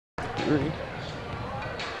3.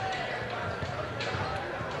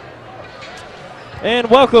 And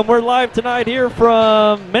welcome. We're live tonight here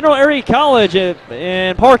from Mineral Area College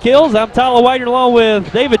in Park Hills. I'm Tyler Wagner along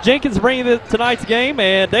with David Jenkins bringing tonight's game.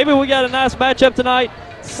 And David, we got a nice matchup tonight.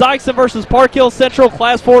 Sikeston versus Park Hills Central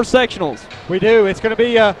Class 4 Sectionals. We do. It's going to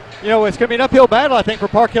be, it's going to be an uphill battle, I think, for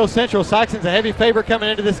Park Hills Central. Sikeston's a heavy favorite coming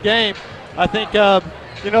into this game. I think,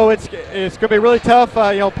 it's going to be really tough.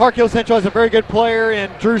 Park Hills Central has a very good player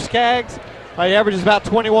in Drew Skaggs. He averages about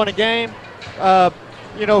 21 a game.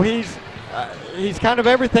 He's kind of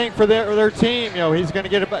everything for their team. He's going to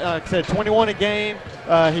get, like I said, 21 a game.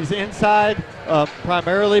 He's inside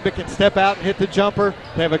primarily, but can step out and hit the jumper.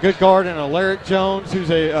 They have a good guard in Alaric Jones,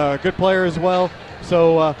 who's a good player as well.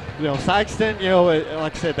 So, Sikeston,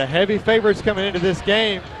 like I said, the heavy favorites coming into this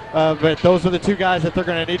game, but those are the two guys that they're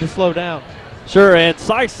going to need to slow down. Sure, and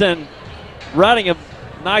Sikeston riding a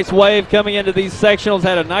nice wave coming into these sectionals,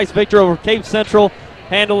 had a nice victory over Cape Central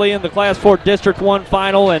handily in the Class 4 District 1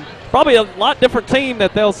 final, and probably a lot different team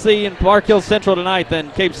that they'll see in Park Hills Central tonight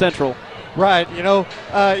than Cape Central. Right,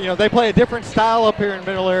 they play a different style up here in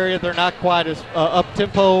Middle Area. They're not quite as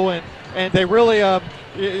up-tempo, and they really,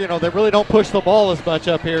 they really don't push the ball as much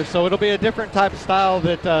up here. So it'll be a different type of style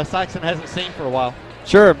that Sikeston hasn't seen for a while.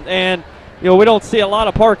 Sure, and we don't see a lot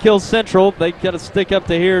of Park Hills Central. They got to stick up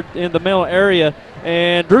to here in the Middle Area.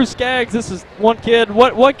 And Drew Skaggs, this is one kid.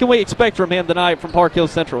 What can we expect from him tonight from Park Hills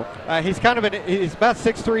Central? He's he's about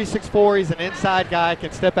 6'3", 6'4". He's an inside guy,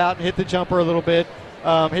 can step out and hit the jumper a little bit.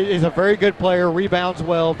 He's a very good player, rebounds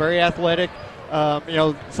well, very athletic.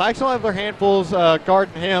 Sikeston will have their handfuls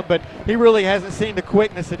guarding him, but he really hasn't seen the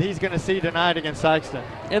quickness that he's going to see tonight against Sikeston.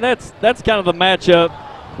 And that's kind of the matchup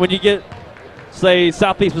when you get, say,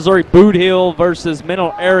 Southeast Missouri Boot Hill versus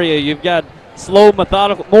Middle Area. You've got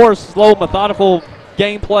more slow, methodical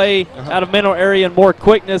gameplay out of Middle Area and more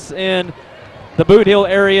quickness in the Boot Hill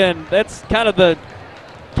area, and that's kind of the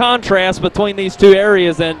contrast between these two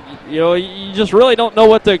areas, and you just really don't know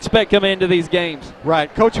what to expect coming into these games.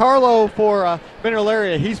 Right. Coach Harlow for Mineral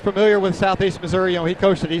Area, he's familiar with Southeast Missouri. He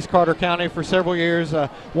coached at East Carter County for several years,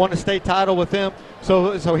 won a state title with them,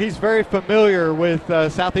 so he's very familiar with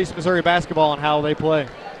Southeast Missouri basketball and how they play.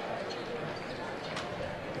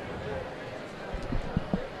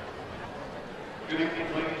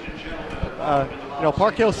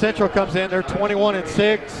 Park Hills Central comes in. They're 21-6.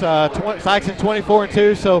 Sikeston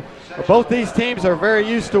 24-2. So both these teams are very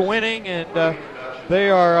used to winning, and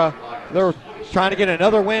they're trying to get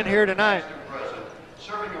another win here tonight.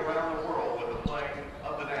 Serving around the world with the playing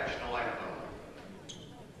of the national anthem.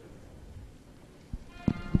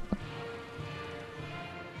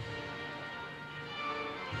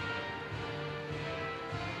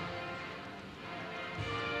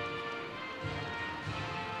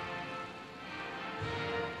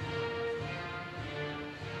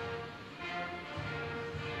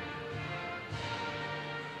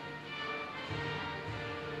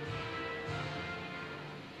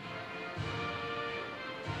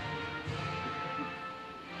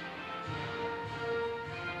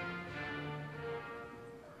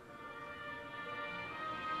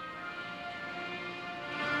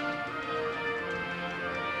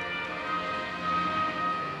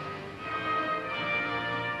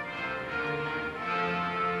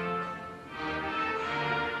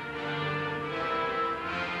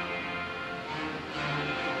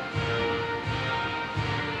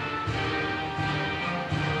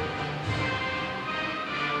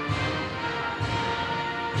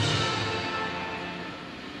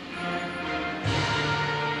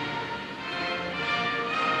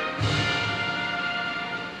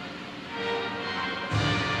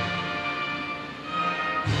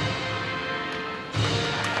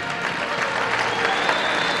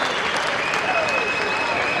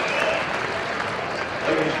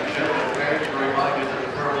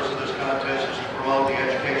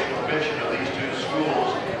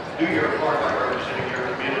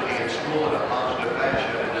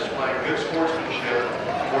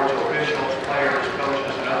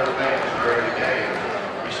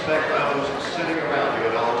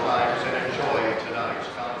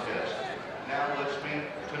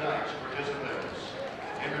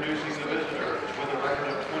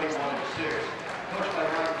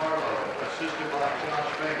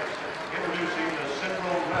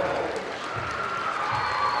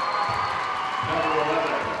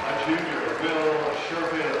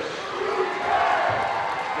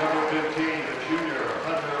 Number 15,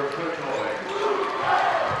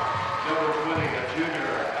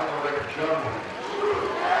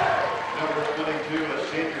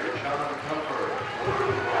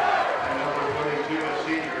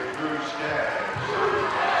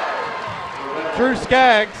 Drew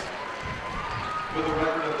Skaggs. With a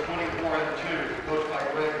record of 24-2, coached by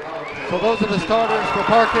Greg Holliday. So those are the starters for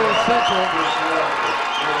Park Hills Central.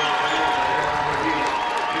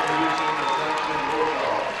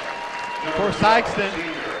 For Sikeston,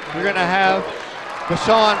 you're going to have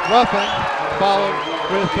Deshaun Ruffin, followed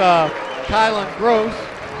with Kylan Gross,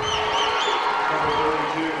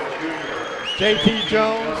 JT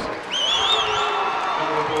Jones,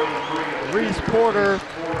 Reese Porter,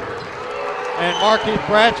 and Markeith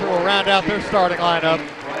Bratcher will round out their starting lineup.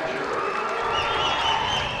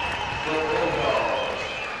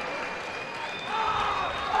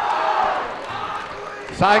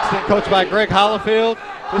 Sikeston, coached by Greg Hollifield.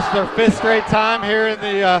 This is their 5th straight time here in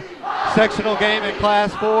the sectional game in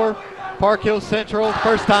Class 4. Park Hills Central,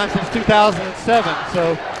 first time since 2007.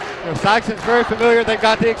 So, Sikeston's very familiar. They've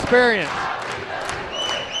got the experience.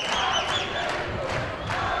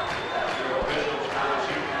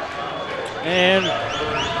 And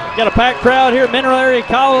got a packed crowd here at Mineral Area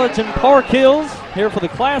College in Park Hills here for the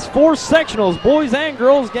Class 4 sectionals, boys and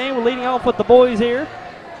girls game. We're leading off with the boys here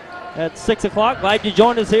at 6 o'clock. Glad you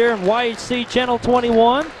joined us here on YHC Channel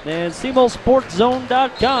 21 and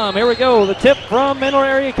SemoSportsZone.com. Here we go, the tip from Mineral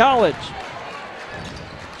Area College.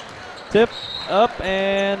 Tip up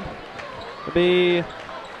and it'll be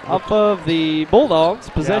off of the Bulldogs,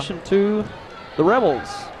 possession to the Rebels.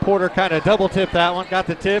 Porter kind of double tipped that one, got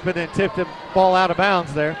the tip, and then tipped the ball out of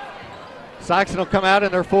bounds there. Sikeston will come out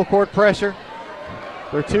in their full court pressure.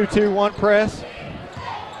 Their 2-2-1 press.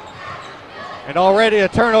 And already a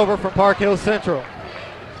turnover from Park Hills Central.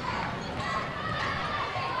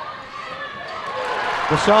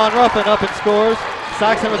 Deshaun Ruffin up and scores.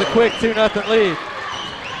 Sikeston with a quick 2-0 lead.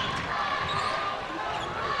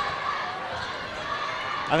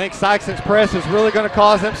 I think Sikeston's press is really going to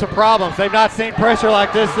cause them some problems. They've not seen pressure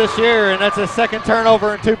like this year, and that's a second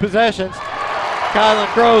turnover in 2 possessions. Kylan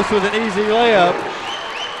Gross with an easy layup.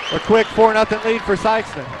 A quick 4-0 lead for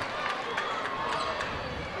Sikeston.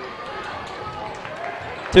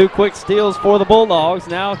 2 quick steals for the Bulldogs.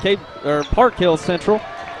 Now Park Hills Central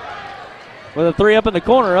with a 3 up in the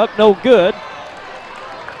corner, up no good.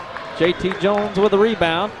 JT Jones with a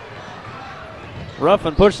rebound.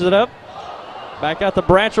 Ruffin pushes it up. Back out to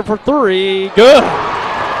Bratcher for 3. Good.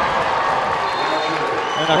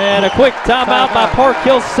 And a quick timeout by Park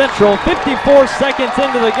Hills Central. 54 seconds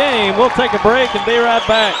into the game. We'll take a break and be right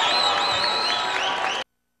back.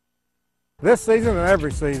 This season and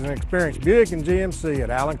every season, experience Buick and GMC at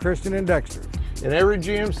Allen Christian in Dexter. In every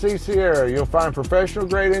GMC Sierra, you'll find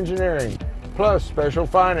professional-grade engineering, plus special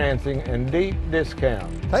financing and deep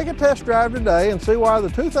discounts. Take a test drive today and see why the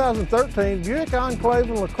 2013 Buick Enclave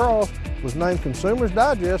and La Crosse was named Consumers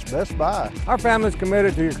Digest Best Buy. Our family is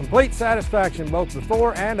committed to your complete satisfaction both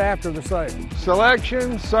before and after the sale.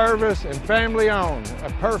 Selection, service, and family-owned,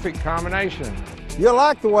 a perfect combination. You'll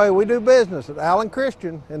like the way we do business at Allen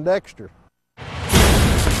Christian in Dexter.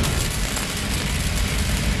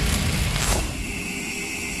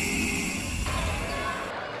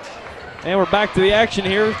 And we're back to the action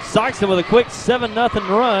here. Sikeston with a quick 7-0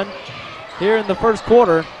 run here in the first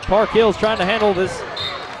quarter. Park Hills trying to handle this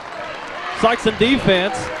Sikeston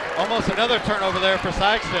defense. Almost another turnover there for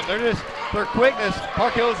Sikeston. Their quickness,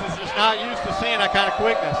 Park Hills is just not used to seeing that kind of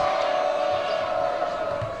quickness.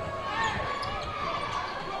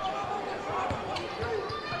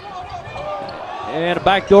 And a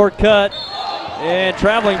backdoor cut. And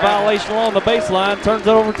traveling violation along the baseline. Turns it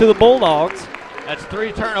over to the Bulldogs. That's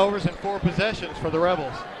 3 turnovers and 4 possessions for the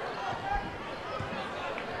Rebels.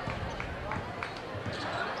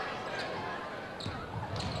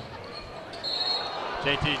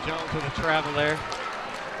 JT Jones with a travel there.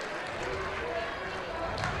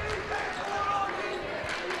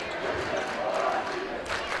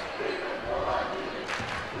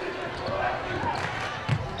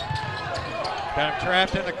 Got him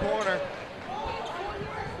trapped in the corner.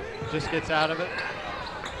 Just gets out of it.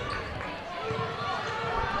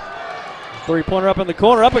 3-pointer up in the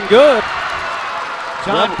corner, up and good.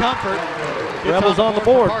 John Comfort gets Rebels on the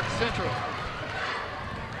board. Park Central.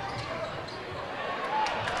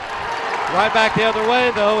 Right back the other way,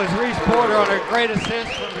 though, is Reese Porter on a great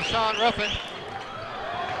assist from Deshaun Ruffin.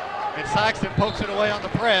 And Sikeston pokes it away on the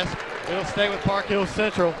press. It'll stay with Park Hills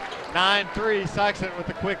Central. 9-3, Sikeston with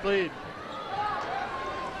a quick lead.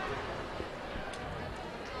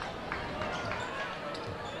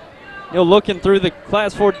 Looking through the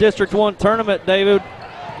Class 4 District 1 tournament, David,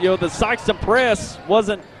 the Sikeston press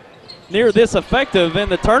wasn't near this effective in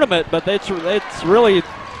the tournament, but it's really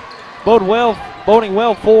boding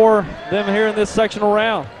well for them here in this sectional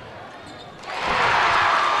round.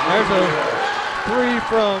 There's a 3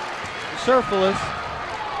 from Sherfilis.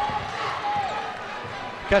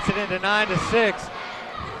 Cuts it into 9-6.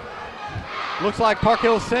 Looks like Park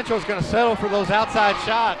Hills Central is going to settle for those outside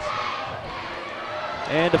shots.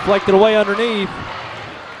 And deflected away underneath.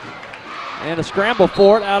 And a scramble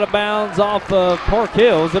for it, out of bounds off of Park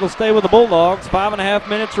Hills. It'll stay with the Bulldogs. 5.5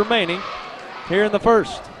 minutes remaining here in the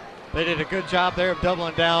first. They did a good job there of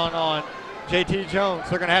doubling down on JT Jones.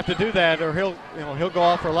 They're going to have to do that, or he'll go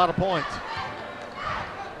off for a lot of points.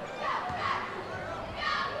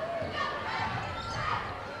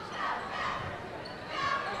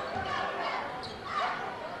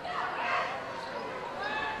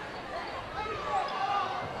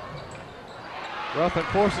 Ruffin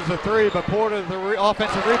forces a three, but Porter, the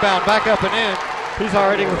offensive rebound, back up and in. He's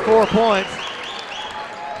already with 4 points.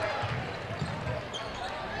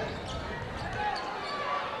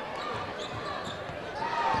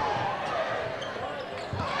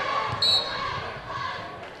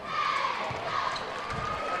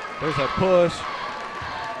 There's a push.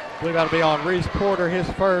 I believe that'll be on Reese Porter, his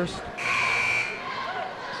first.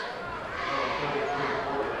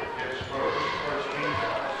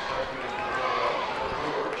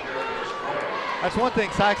 That's one thing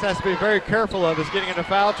Sykes has to be very careful of, is getting into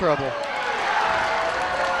foul trouble.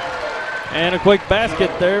 And a quick basket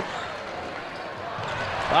there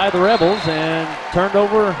by the Rebels and turned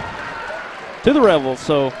over to the Rebels.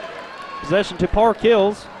 So possession to Park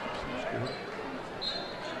Hills.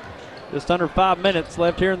 Just under 5 minutes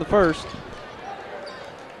left here in the first.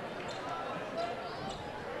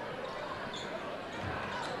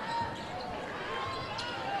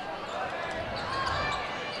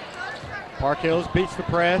 Park Hills beats the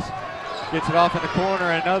press, gets it off in the corner.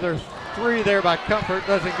 Another three there by Comfort,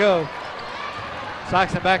 doesn't go.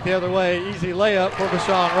 Sikeston back the other way, easy layup for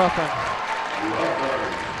Bashawn Ruffin.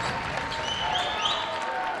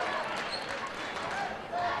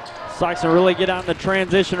 Sikeston really get out in the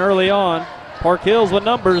transition early on. Park Hills with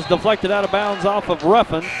numbers, deflected out of bounds off of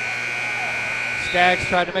Ruffin. Skaggs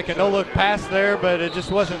tried to make a no-look pass there, but it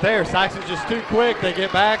just wasn't there. Sikeston's just too quick. They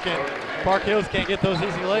get back, and Park Hills can't get those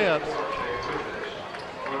easy layups.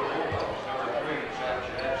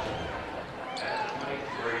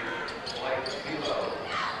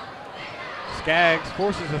 Skaggs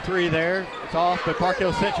forces a three there. It's off, but Park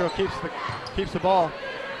Hills Central keeps the ball.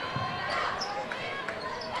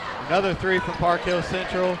 Another three from Park Hills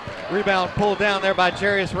Central. Rebound pulled down there by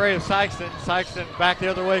Jarius Ray of Sikeston. Sikeston back the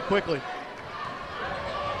other way quickly.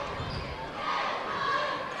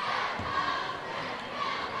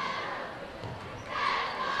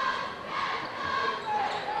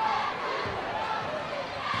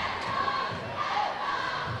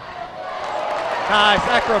 Nice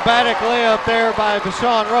acrobatic layup there by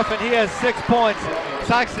Bashawn Ruffin. He has 6 points.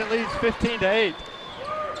 Sikeston leads 15-8.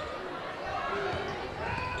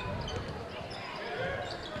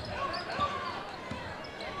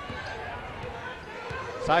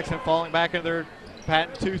 Sikeston falling back into their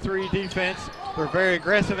patent 2-3 defense. They're very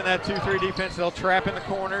aggressive in that 2-3 defense. They'll trap in the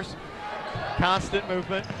corners. Constant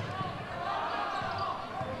movement.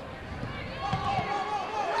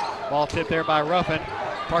 Ball tipped there by Ruffin.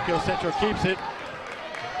 Park Hills Central keeps it.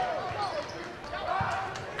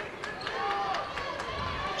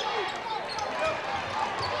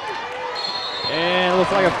 And it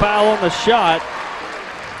looks like a foul on the shot.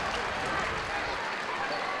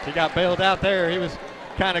 He got bailed out there. He was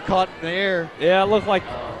kind of caught in the air. Yeah, it looked like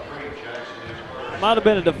it might have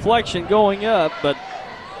been a deflection going up, but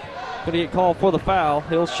could he get called for the foul?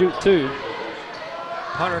 He'll shoot two.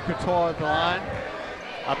 Hunter Courtois at the line.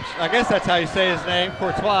 I guess that's how you say his name,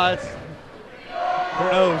 Courtois. Who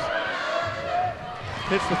knows?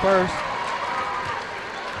 Hits the first.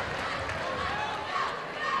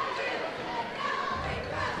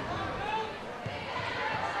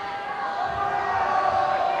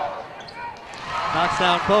 Knocks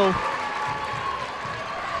down both.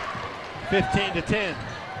 15-10.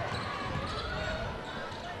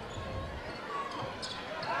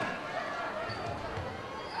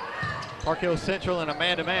 Park Hills Central in a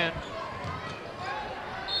man-to-man.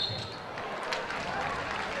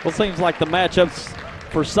 Well, it seems like the matchups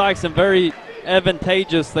for Sikeston very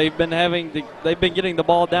advantageous. They've been getting the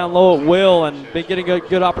ball down low at will and been getting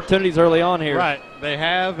good opportunities early on here. Right, they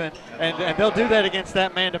have, and they'll do that against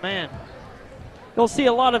that man-to-man. You'll see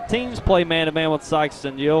a lot of teams play man-to-man with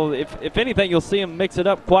Sikeston. If anything, you'll see them mix it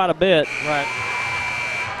up quite a bit. Right.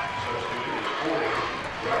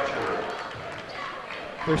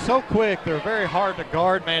 They're so quick. They're very hard to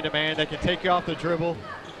guard man-to-man. They can take you off the dribble,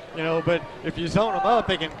 but if you zone them up,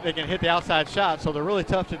 they can hit the outside shot, so they're really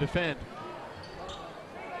tough to defend.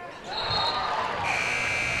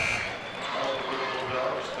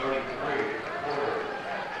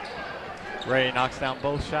 Ray knocks down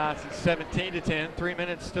both shots. It's 17-10. 3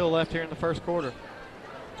 minutes still left here in the first quarter.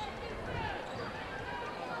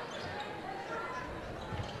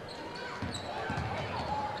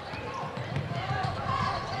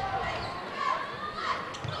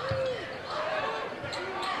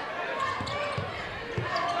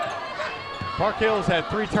 Park Hill's had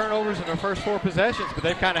 3 turnovers in their first 4 possessions, but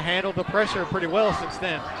they've kind of handled the pressure pretty well since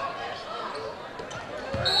then.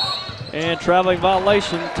 And traveling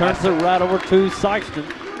violation turns it right over to Sikeston.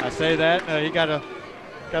 I say that. He got a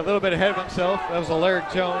little bit ahead of himself. That was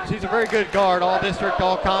Alaric Jones. He's a very good guard, all district,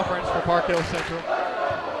 all conference for Park Hill Central.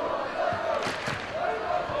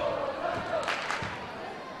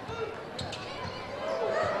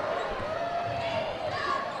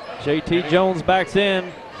 JT Jones backs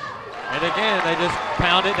in. And again, they just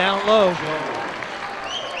pound it down low.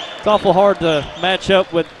 It's awful hard to match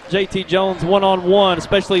up with JT Jones one-on-one,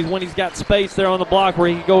 especially when he's got space there on the block where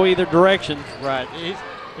he can go either direction. Right. He's,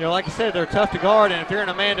 like I said, they're tough to guard, and if you're in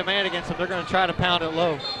a man-to-man against them, they're going to try to pound it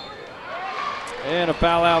low. And a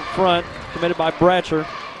foul out front committed by Bratcher.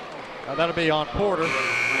 That'll be on Porter.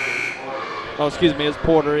 Oh, excuse me, it's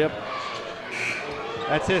Porter, yep.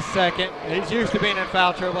 That's his second. He's used to being in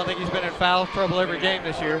foul trouble. I think he's been in foul trouble every game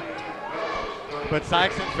this year. But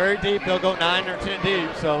Sikeston's very deep. They'll go 9 or 10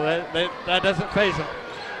 deep, so that doesn't faze them.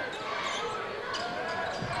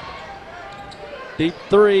 Deep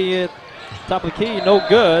 3 at top of the key, no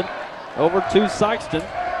good. Over to Sikeston.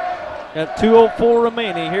 Got 2:04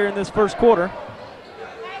 remaining here in this first quarter.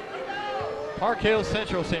 Park Hill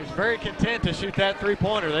Central seems very content to shoot that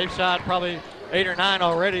 3-pointer. They've shot probably 8 or 9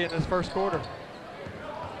 already in this first quarter.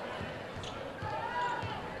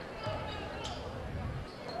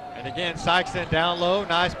 And again, Sikeston down low,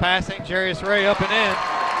 nice passing. Jarius Ray up and in.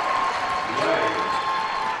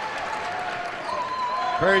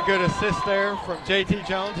 Very good assist there from JT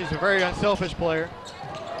Jones. He's a very unselfish player.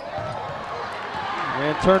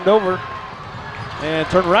 And turned over. And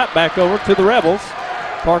turned right back over to the Rebels.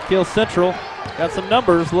 Park Hill Central got some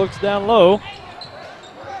numbers, looks down low.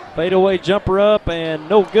 Fadeaway jumper up and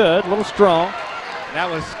no good, a little strong. And that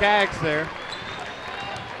was Skaggs there.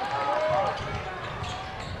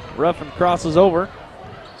 Ruffin crosses over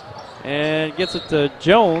and gets it to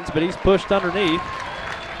Jones, but he's pushed underneath.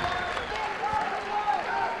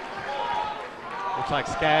 Looks like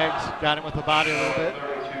Skaggs got him with the body a little bit.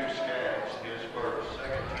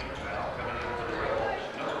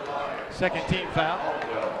 Second team foul.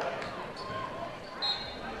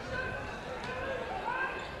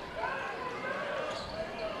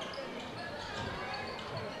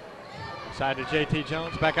 Side to JT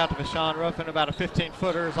Jones, back out to Vashawn Ruffin, about a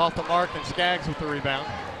 15-footer is off the mark, and Skaggs with the rebound.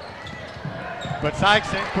 But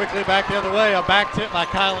Sikeston quickly back the other way, a back tip by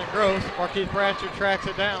Kylan Gross. Markeith Bratcher tracks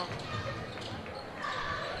it down.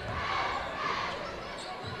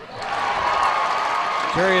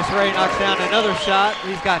 Jarius Ray knocks down another shot.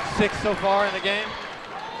 He's got 6 so far in the game.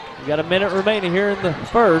 We got a minute remaining here in the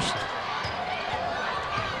first.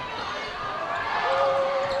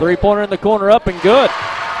 3-pointer in the corner, up and good.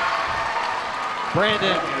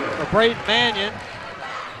 Braden Mannion,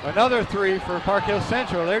 another 3 for Park Hill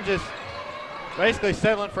Central. They're just basically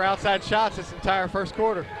settling for outside shots this entire first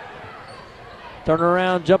quarter. Turn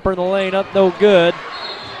around, jumper in the lane, up no good.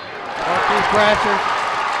 Markeith Bratcher.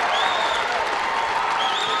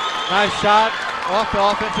 Nice shot off the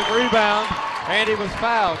offensive rebound, and he was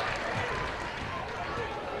fouled.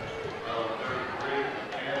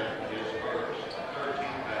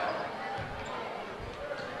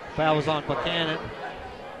 Foul was on Buchanan.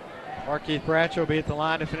 Markeith Bratcher will be at the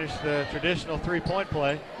line to finish the traditional 3-point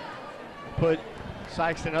play. Put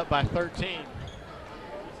Sikeston up by 13.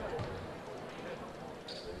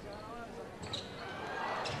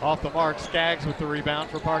 Off the mark, Skaggs with the rebound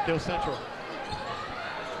for Park Hill Central.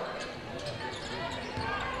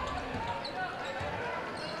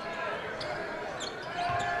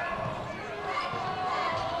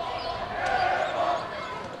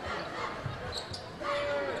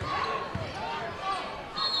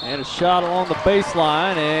 And a shot along the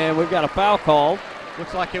baseline, and we've got a foul called.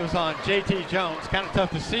 Looks like it was on JT Jones. Kind of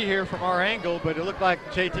tough to see here from our angle, but it looked like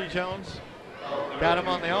JT Jones got him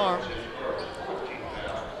on the arm.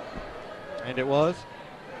 And it was.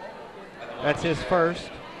 That's his first.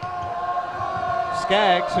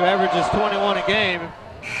 Skaggs, who averages 21 a game,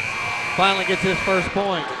 finally gets his first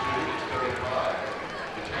point.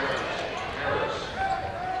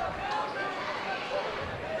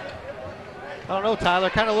 I don't know, Tyler.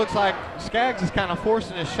 Kind of looks like Skaggs is kind of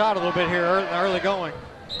forcing his shot a little bit here in the early going.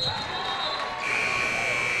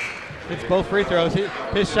 It's both free throws.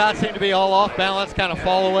 His shots seem to be all off balance, kind of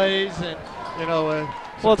fallaways, and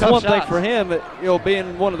Well, it's tough one thing shots. for him, that,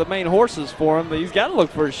 being one of the main horses for him, that he's got to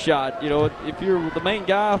look for a shot. If you're the main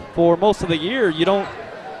guy for most of the year, you don't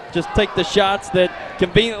just take the shots that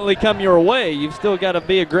conveniently come your way. You've still got to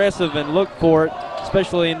be aggressive and look for it,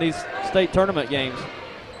 especially in these state tournament games.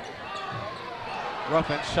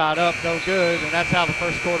 Ruffin shot up, no good, and that's how the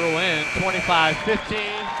first quarter will end. 25-15,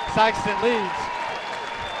 Sikeston leads.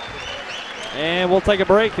 And we'll take a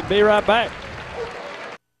break and be right back.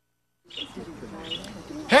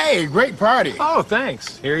 Hey, great party. Oh,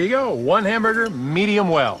 thanks. Here you go. One hamburger, medium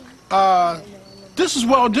well. This is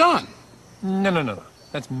well done. No.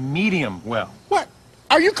 That's medium well. What?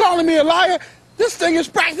 Are you calling me a liar? This thing is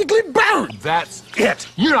practically burned. That's it.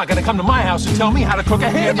 You're not going to come to my house and tell me how to cook a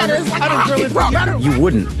hamburger. I don't really You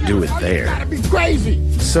wouldn't do it there. Gotta be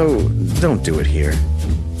crazy. So don't do it here.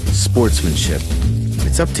 Sportsmanship.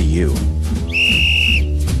 It's up to you.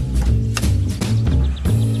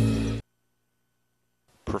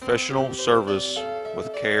 Professional service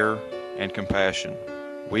with care and compassion.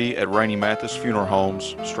 We at Rainey Mathis Funeral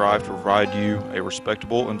Homes strive to provide you a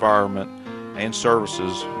respectable environment and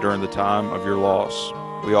services during the time of your loss.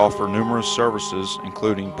 We offer numerous services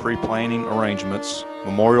including pre-planning arrangements,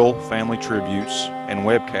 memorial family tributes, and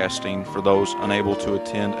webcasting for those unable to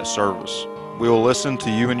attend a service. We will listen to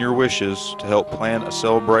you and your wishes to help plan a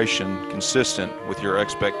celebration consistent with your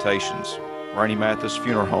expectations. Rainey Mathis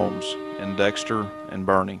Funeral Homes in Dexter and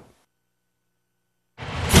Bernie.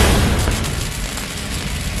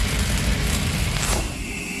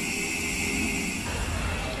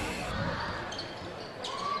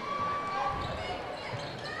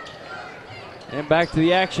 And back to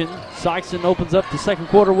the action. Sikeston opens up the second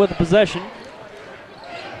quarter with a possession.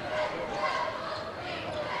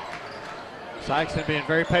 Sikeston being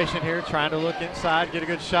very patient here, trying to look inside, get a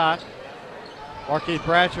good shot. Marquise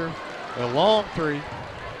Bratcher, a long three.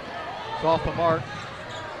 It's off the mark.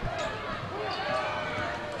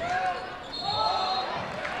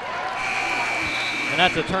 And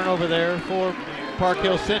that's a turnover there for Park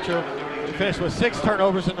Hill Central. We finished with 6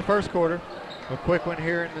 turnovers in the first quarter. A quick one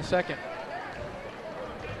here in the second.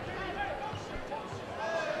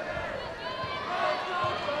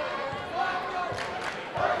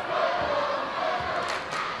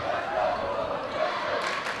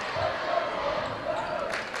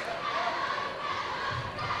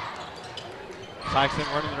 Sikeston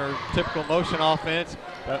running their typical motion offense.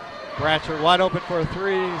 Bratcher wide open for a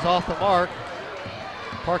three. He's off the mark.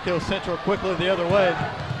 Park Hill Central quickly the other way.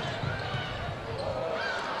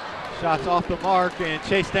 Shots off the mark and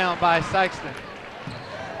chased down by Sikeston.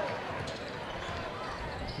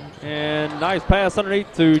 And nice pass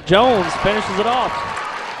underneath to Jones. Finishes it off.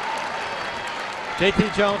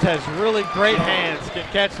 JT Jones has really great hands. Can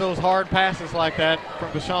catch those hard passes like that from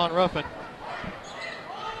Deshaun Ruffin.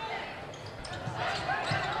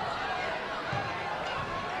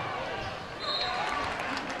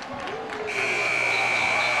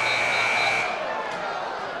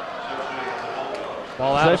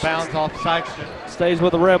 Ball out of bounds off Sikeston. Stays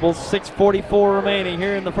with the Rebels. 6:44 remaining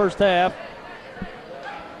here in the first half.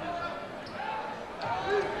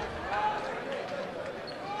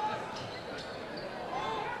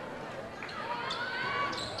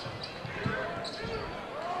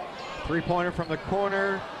 Three-pointer from the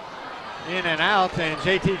corner, in and out, and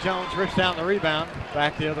JT Jones rips down the rebound.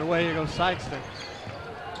 Back the other way, here goes Sikeston.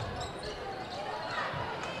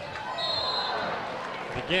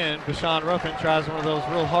 Again, Deshaun Ruffin tries one of those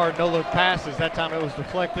real hard no-look passes. That time it was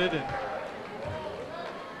deflected and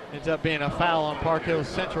ends up being a foul on Park Hill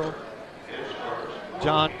Central.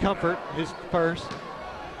 John Comfort, his first.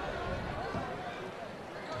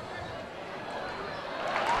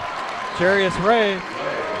 Jarius Ray.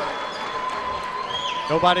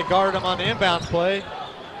 Nobody guarded him on the inbounds play.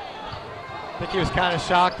 I think he was kind of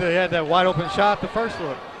shocked that he had that wide open shot the first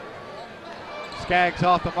look. Skaggs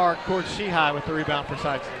off the mark. Cord Shehigh with the rebound for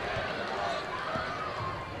Sikeston.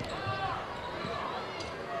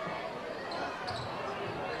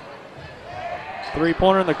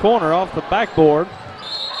 Three-pointer in the corner off the backboard.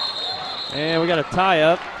 And we got a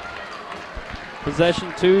tie-up.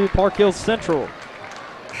 Possession to Park Hill Central.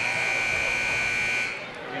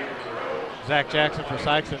 Zach Jackson for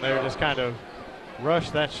Sikeston there just kind of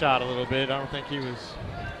rushed that shot a little bit. I don't think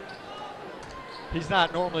he's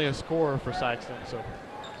not normally a scorer for Sikeston, so.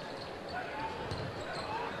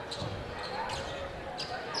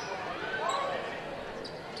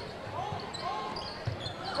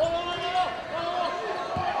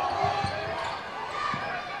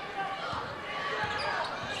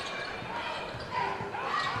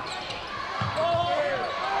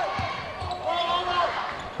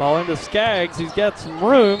 Ball into Skaggs. He's got some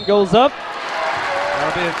room. Goes up.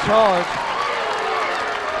 That'll be a charge.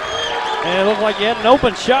 And it looked like he had an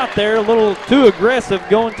open shot there, a little too aggressive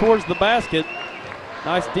going towards the basket.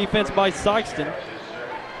 Nice defense by Sikeston.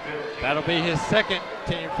 That'll be his second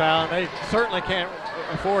team foul, and they certainly can't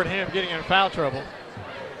afford him getting in foul trouble.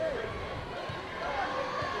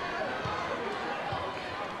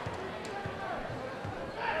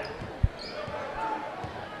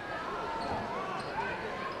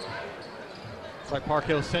 It's like Park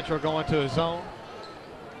Hill Central going to a zone.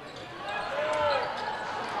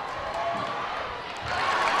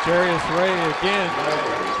 Jarius Ray again.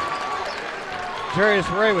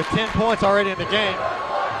 Jarius Ray with 10 points already in the game.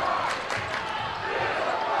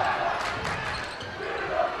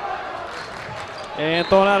 And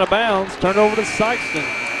thrown out of bounds, turned over to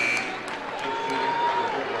Sikeston.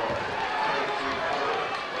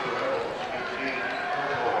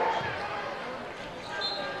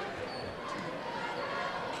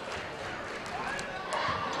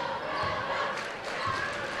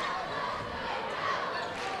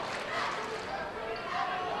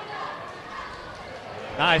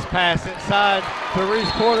 Nice pass inside to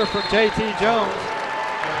Reese Porter from JT Jones.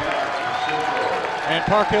 And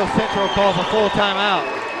Park Hill Central calls a full timeout.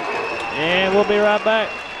 And we'll be right back.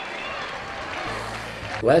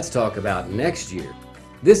 Let's talk about next year.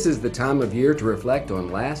 This is the time of year to reflect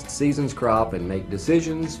on last season's crop and make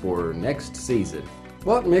decisions for next season.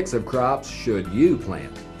 What mix of crops should you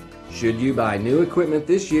plant? Should you buy new equipment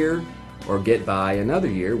this year or get by another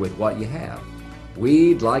year with what you have?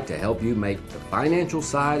 We'd like to help you make the financial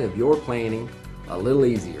side of your planning a little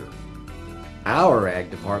easier. Our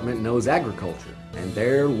ag department knows agriculture, and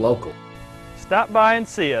they're local. Stop by and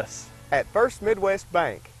see us at First Midwest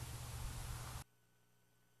Bank.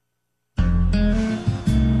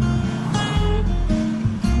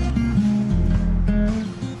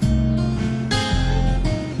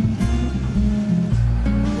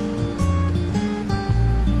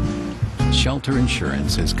 Shelter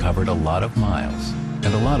Insurance has covered a lot of miles and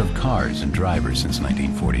a lot of cars and drivers since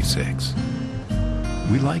 1946.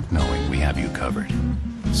 We like knowing we have you covered,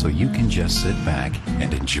 so you can just sit back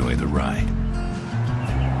and enjoy the ride.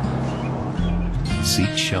 Seek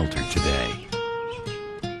shelter today.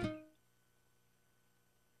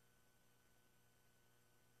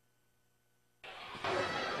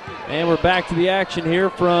 And we're back to the action here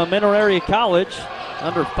from Mineral Area College.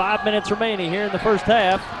 Under 5 minutes remaining here in the first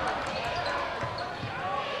half.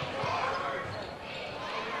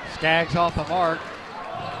 Skaggs off the mark,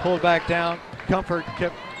 pulled back down. Comfort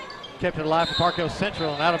kept it alive for Park Hill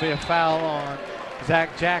Central, and that'll be a foul on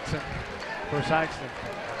Zach Jackson for Sikeston.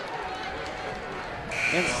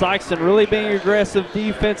 And Sikeston really being aggressive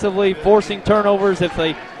defensively, forcing turnovers. If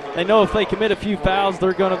they know if they commit a few fouls,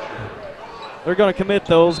 they're gonna commit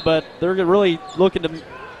those, but they're really looking to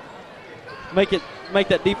make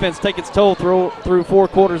that defense take its toll through 4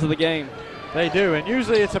 quarters of the game. They do, and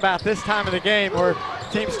usually it's about this time of the game where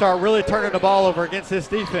teams start really turning the ball over against this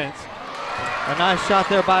defense. A nice shot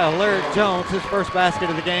there by Alaric Jones, his first basket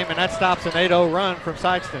of the game, and that stops an 8-0 run from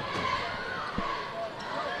Sikeston.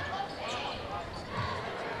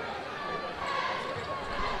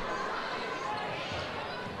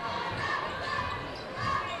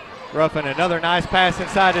 Ruffin, another nice pass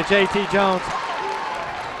inside to JT Jones.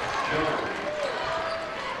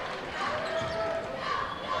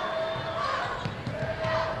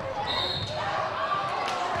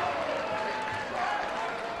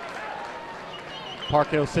 Park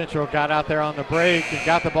Hill Central got out there on the break and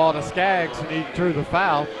got the ball to Skaggs, and he drew the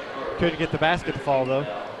foul. Couldn't get the basket to fall, though.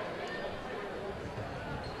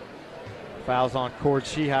 Fouls on Cord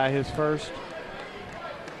Shehigh, his first.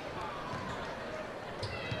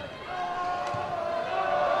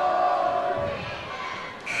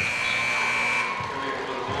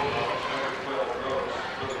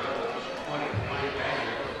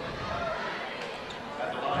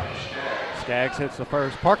 Skaggs hits the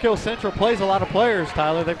first. Park Hill Central plays a lot of players,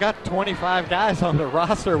 Tyler. They've got 25 guys on the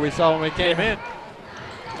roster we saw when we came in.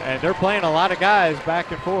 And they're playing a lot of guys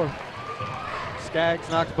back and forth. Skaggs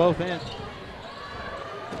knocks both in.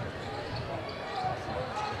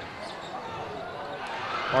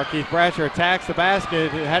 Markeith Bratcher attacks the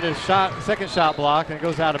basket. It had his second shot blocked, and it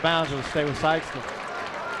goes out of bounds. It'll stay with Sikeston.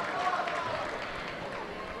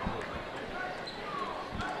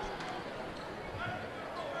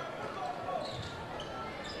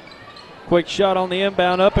 Quick shot on the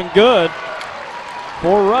inbound, up and good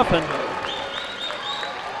for Ruffin.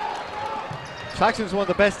 Sikeston's one of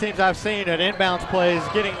the best teams I've seen at inbounds plays,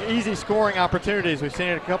 getting easy scoring opportunities. We've seen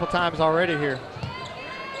it a couple times already here.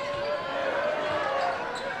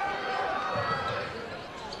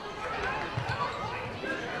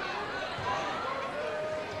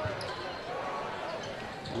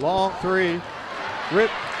 Long three.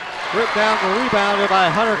 Ripped down the rebound by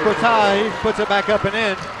Hunter Quatai. He puts it back up and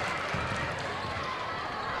in.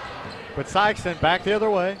 But Sikeston back the other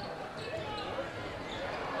way.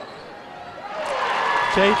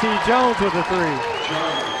 JT Jones with the three.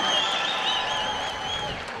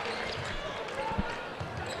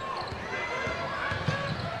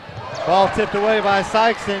 Ball tipped away by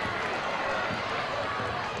Sikeston.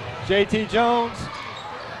 JT Jones.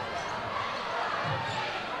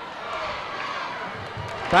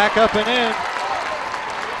 Back up and in.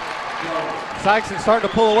 Sikeston starting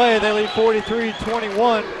to pull away. They lead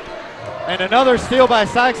 43-21. And another steal by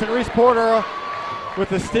Sikeston. Reese Porter with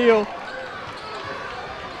the steal.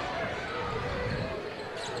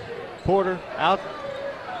 Porter out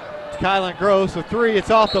to Kylan Gross. A three, it's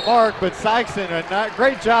off the mark, but Sikeston, a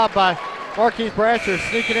great job by Markeith Bratcher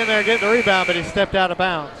sneaking in there and getting the rebound, but he stepped out of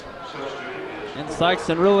bounds. And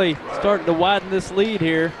Sikeston really starting to widen this lead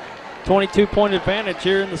here. 22-point advantage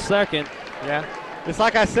here in the second. Yeah, it's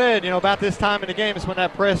like I said, about this time in the game is when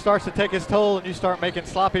that press starts to take its toll and you start making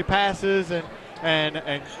sloppy passes and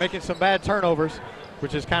making some bad turnovers,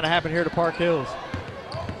 which has kind of happened here to Park Hills.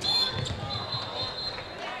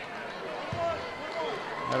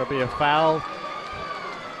 That'll be a foul.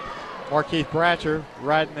 Markeith Bratcher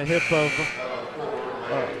riding the hip of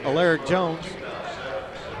Alaric Jones.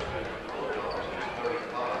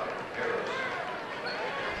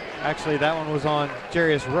 Actually, that one was on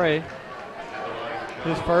Jarius Ray.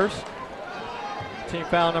 His first. Team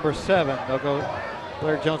foul number 7. They'll go.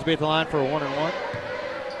 Alaric Jones be at the line for a 1-and-1.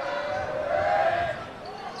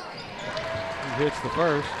 He hits the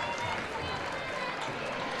first.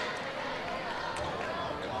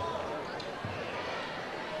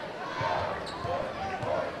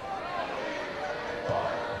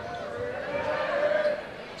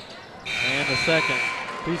 And the second.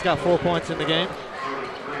 He's got 4 points in the game.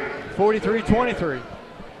 43-23.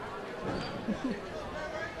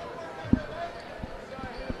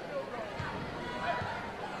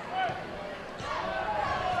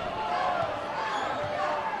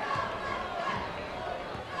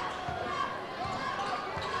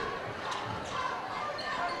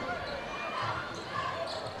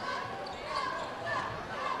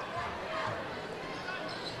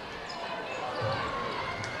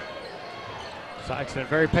 Sikeston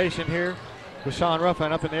very patient here with Sean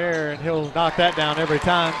Ruffin up in the air, and he'll knock that down every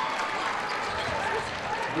time.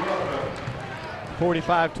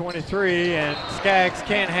 45-23, and Skaggs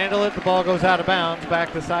can't handle it. The ball goes out of bounds,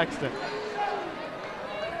 back to Sikeston.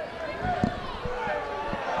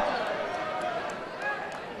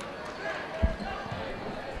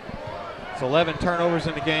 It's 11 turnovers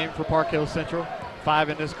in the game for Park Hills Central, 5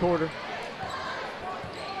 in this quarter.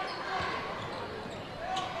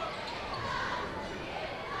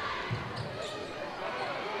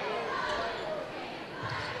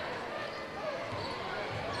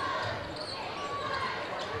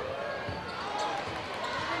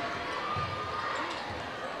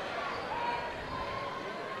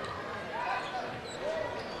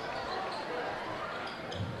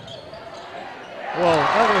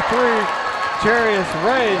 Another three, Jarius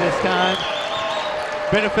Ray this time.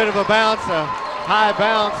 Benefit of a bounce, a high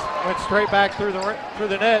bounce, went straight back through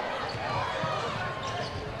the net.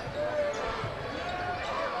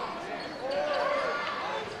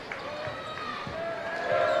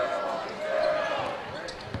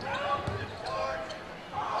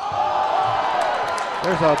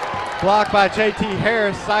 There's a block by JT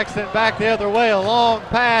Harris. Sikeston back the other way, a long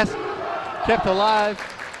pass, kept alive.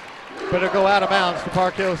 But it'll go out of bounds to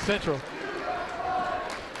Park Hills Central.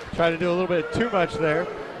 Try to do a little bit too much there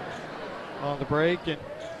on the break, and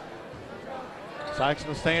Sikeston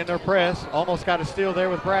will stay in their press. Almost got a steal there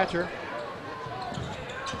with Bratcher.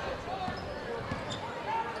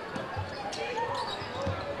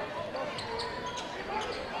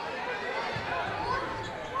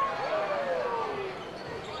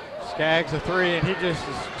 Skaggs a three, and he just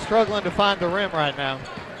is struggling to find the rim right now.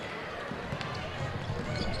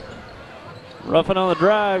 Ruffin on the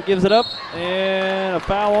drive, gives it up, and a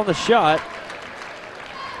foul on the shot.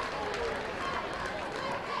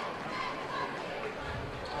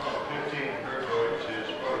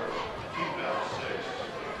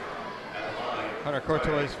 Hunter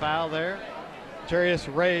Courtois' foul there. Jarius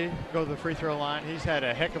Ray go to the free throw line. He's had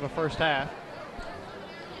a heck of a first half.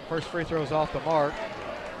 First free throw's off the mark.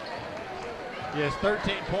 He has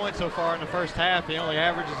 13 points so far in the first half. He only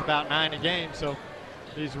averages about 9 a game, so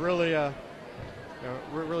he's really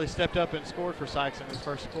really stepped up and scored for Sikeston in his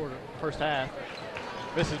first half.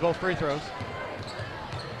 Misses both free throws.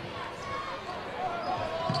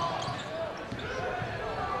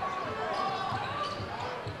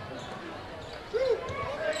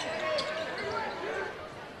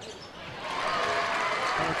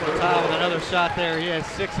 shot there. He has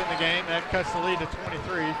 6 in the game. That cuts the lead to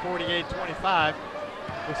 23, 48-25.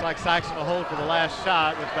 Looks like Sikeston will hold for the last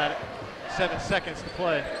shot with about 7 seconds to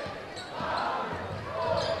play.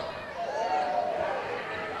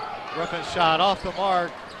 Ruffin shot off the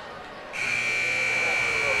mark.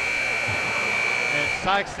 And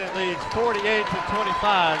Sikeston leads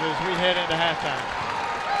 48-25 as we head into halftime.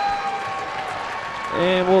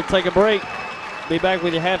 And we'll take a break. Be back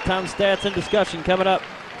with your halftime stats and discussion coming up.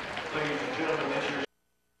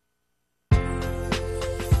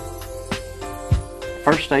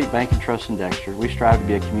 First State Bank and Trust in Dexter, we strive to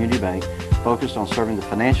be a community bank focused on serving the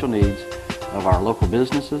financial needs of our local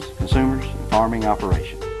businesses, consumers, and farming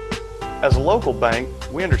operations. As a local bank,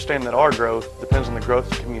 we understand that our growth depends on the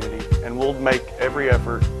growth of the community, and we'll make every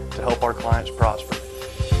effort to help our clients prosper.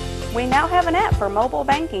 We now have an app for mobile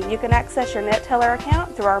banking. You can access your NetTeller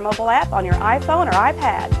account through our mobile app on your iPhone or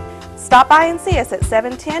iPad. Stop by and see us at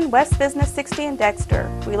 710 West Business 60 in Dexter.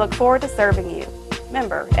 We look forward to serving you.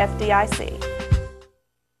 Member FDIC.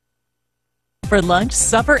 For lunch,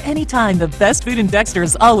 supper, anytime, the best food in Dexter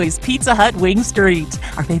is always Pizza Hut Wing Street.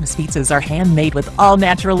 Our famous pizzas are handmade with all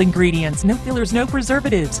natural ingredients, no fillers, no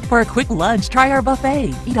preservatives. For a quick lunch, try our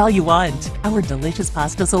buffet. Eat all you want. Our delicious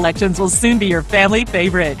pasta selections will soon be your family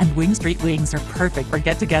favorite. And Wing Street wings are perfect for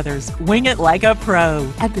get-togethers. Wing it like a pro.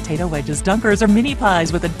 Add potato wedges, dunkers, or mini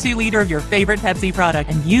pies with a 2-liter of your favorite Pepsi product,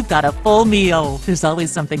 and you've got a full meal. There's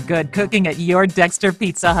always something good cooking at your Dexter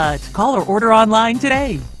Pizza Hut. Call or order online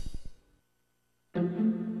today.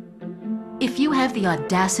 If you have the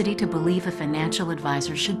audacity to believe a financial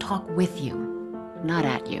advisor should talk with you, not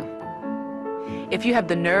at you. If you have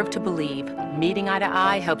the nerve to believe meeting eye to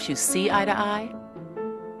eye helps you see eye to eye.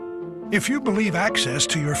 If you believe access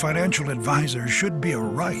to your financial advisor should be a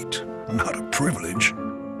right, not a privilege.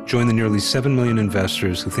 Join the nearly 7 million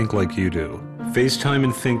investors who think like you do. FaceTime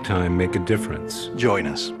and Think Time make a difference. Join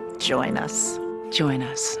us. Join us. Join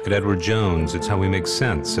us. At Edward Jones, it's how we make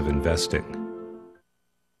sense of investing.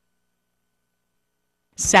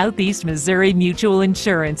 Southeast Missouri Mutual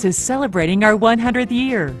Insurance is celebrating our 100th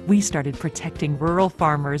year. We started protecting rural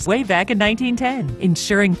farmers way back in 1910,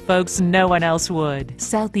 ensuring folks no one else would.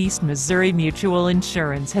 Southeast Missouri Mutual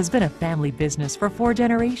Insurance has been a family business for 4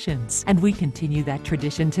 generations, and we continue that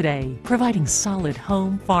tradition today, providing solid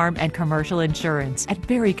home, farm, and commercial insurance at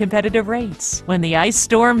very competitive rates. When the ice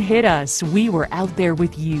storm hit us, we were out there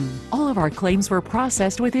with you. All of our claims were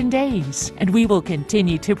processed within days, and we will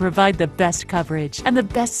continue to provide the best coverage and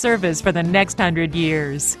the best service for the next 100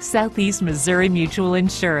 years. Southeast Missouri Mutual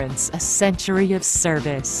Insurance, a century of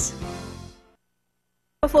service.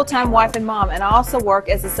 I'm a full-time wife and mom, and I also work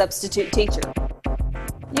as a substitute teacher.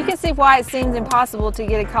 You can see why it seems impossible to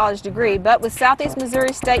get a college degree, but with Southeast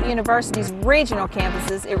Missouri State University's regional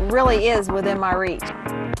campuses, it really is within my reach.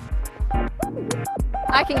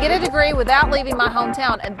 I can get a degree without leaving my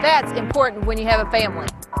hometown, and that's important when you have a family.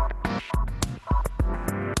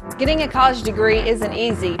 Getting a college degree isn't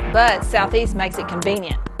easy, but Southeast makes it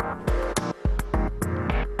convenient.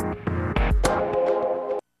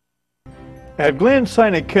 At Glenn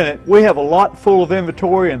St. Kennett, we have a lot full of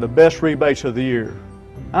inventory and the best rebates of the year.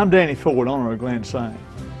 I'm Danny Ford, owner of Glenn St.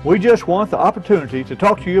 We just want the opportunity to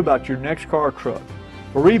talk to you about your next car or truck.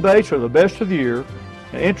 The rebates are the best of the year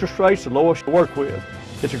and interest rates the lowest to work with.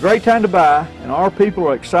 It's a great time to buy, and our people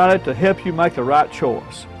are excited to help you make the right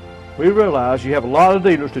choice. We realize you have a lot of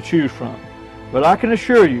dealers to choose from, but I can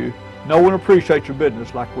assure you no one appreciates your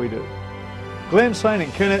business like we do. Glenn St.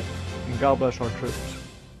 and Kennett, and God bless our troops.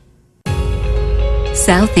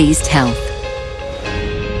 Southeast Health.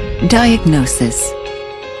 Diagnosis.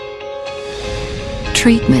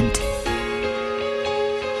 Treatment.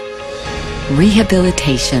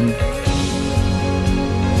 Rehabilitation.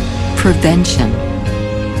 Prevention.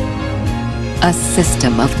 A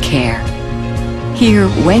system of care. Here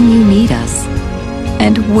when you need us,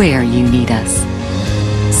 and where you need us.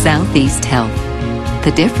 Southeast Health.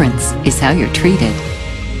 The difference is how you're treated.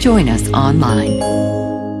 Join us online.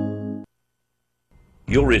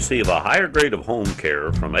 You'll receive a higher grade of home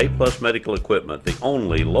care from A+ Medical Equipment, the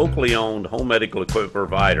only locally owned home medical equipment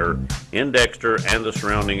provider in Dexter and the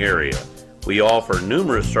surrounding area. We offer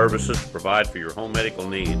numerous services to provide for your home medical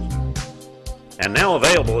needs. And now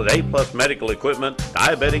available at A+ Medical Equipment,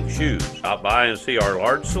 diabetic shoes. Stop by and see our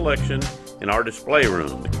large selection in our display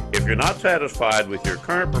room. If you're not satisfied with your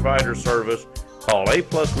current provider service, call A+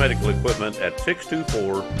 Medical Equipment at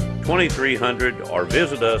 624-2300 or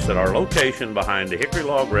visit us at our location behind the Hickory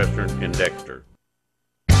Log Restaurant in Dexter.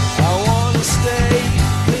 I want to stay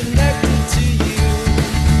connected to you.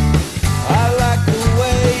 I like the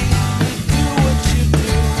way you do what you do.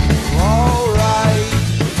 All right.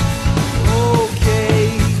 Oh,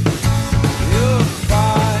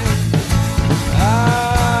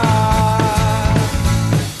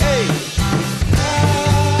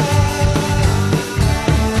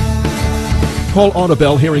 Call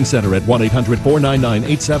Audubell Hearing Center at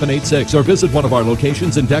 1-800-499-8786 or visit one of our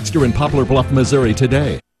locations in Dexter and Poplar Bluff, Missouri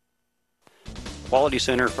today. Quality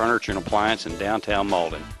Center Furniture and Appliance in downtown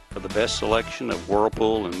Malden for the best selection of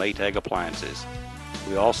Whirlpool and Maytag appliances.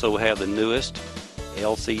 We also have the newest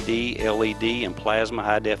LCD, LED, and plasma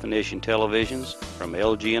high-definition televisions from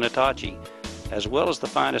LG and Hitachi, as well as the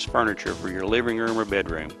finest furniture for your living room or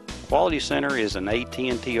bedroom. Quality Center is an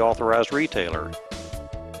AT&T authorized retailer.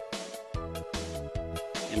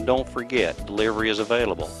 And don't forget, delivery is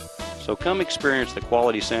available. So come experience the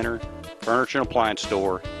Quality Center Furniture and Appliance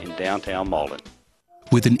Store in downtown Malden.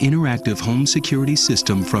 With an interactive home security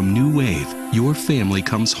system from New Wave, your family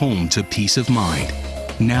comes home to peace of mind.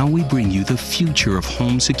 Now we bring you the future of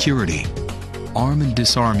home security. Arm and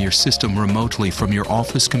disarm your system remotely from your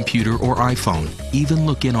office computer or iPhone. Even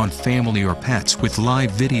look in on family or pets with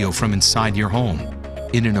live video from inside your home.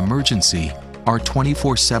 In an emergency, our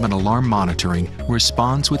 24/7 alarm monitoring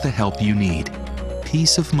responds with the help you need.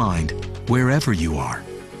 Peace of mind wherever you are.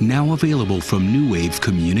 Now available from New Wave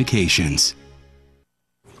Communications.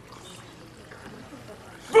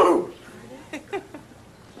 Boo!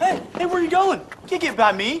 Hey, where are you going? You can't get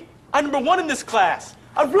by me. I'm number 1 in this class.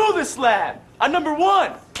 I rule this lab. I'm number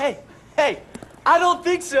 1. Hey, I don't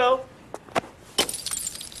think so.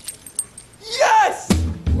 Yes!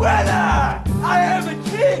 Winner! I am a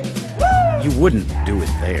king! Woo! You wouldn't do it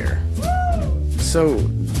there. So,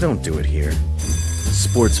 don't do it here.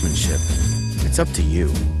 Sportsmanship. It's up to you.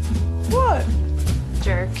 What?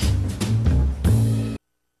 Jerk.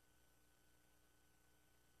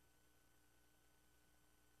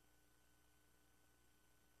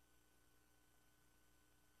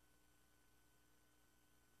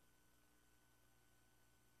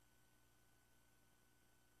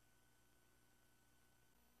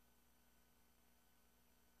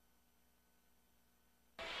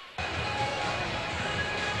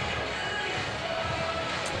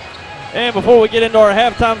 And before we get into our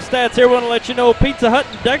halftime stats here, we want to let you know Pizza Hut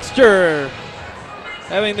in Dexter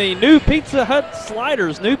having the new Pizza Hut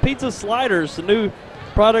sliders, new pizza sliders, a new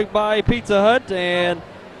product by Pizza Hut, and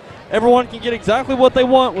everyone can get exactly what they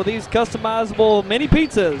want with these customizable mini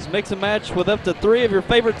pizzas. Mix and match with up to 3 of your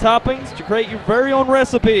favorite toppings to create your very own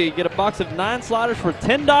recipe. Get a box of 9 sliders for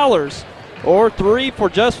 $10 or 3 for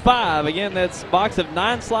just $5. Again, that's a box of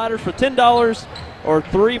 9 sliders for $10 or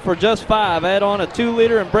 3 for just $5. Add on a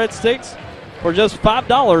 2-liter and breadsticks for just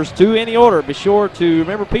 $5 to any order. Be sure to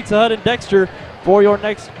remember Pizza Hut in Dexter for your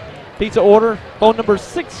next pizza order. Phone number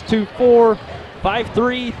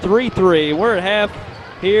 624-5333. We're at half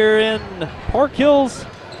here in Park Hills.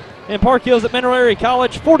 At Mineral Area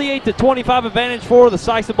College, 48-25 advantage for the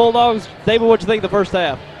Sikeston Bulldogs. David, what do you think of the first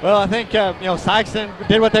half? Well, I think Sikeston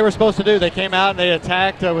did what they were supposed to do. They came out and they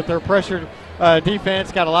attacked with their pressured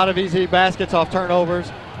defense, got a lot of easy baskets off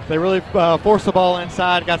turnovers. They really forced the ball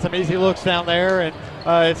inside, got some easy looks down there, and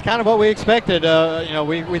it's kind of what we expected.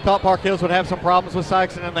 We thought Park Hills would have some problems with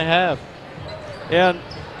Sikeston, and they have. And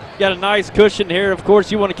got a nice cushion here. Of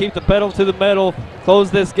course, you want to keep the pedal to the metal,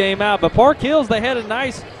 close this game out. But Park Hills, they had a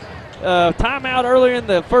nice timeout earlier in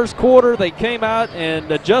the first quarter. They came out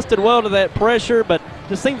and adjusted well to that pressure, but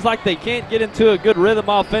just seems like they can't get into a good rhythm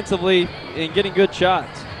offensively and getting good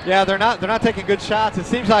shots. Yeah, they're not taking good shots. It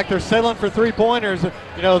seems like they're settling for 3-pointers.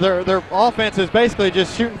 Their offense is basically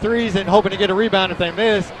just shooting threes and hoping to get a rebound if they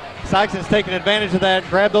miss. Sikeston's taken advantage of that,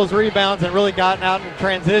 grabbed those rebounds, and really gotten out in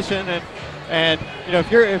transition. And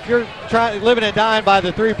if you're living and dying by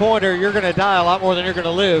the 3-pointer, you're going to die a lot more than you're going to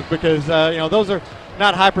live because those are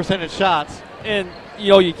not high percentage shots. And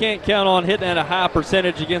you can't count on hitting at a high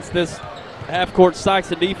percentage against this half-court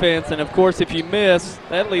Sikeston defense, and of course if you miss,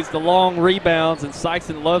 that leads to long rebounds, and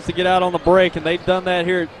Sikeston loves to get out on the break, and they've done that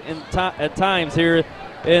here at times here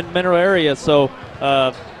in Mineral Area. So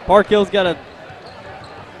Park Hill's got a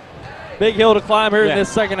big hill to climb here in this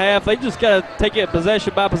second half. They just got to take it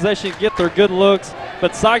possession by possession, get their good looks.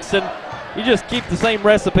 But Sikeston, you just keep the same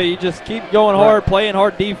recipe. You just keep going hard, playing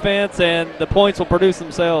hard defense, and the points will produce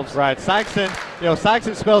themselves. Right.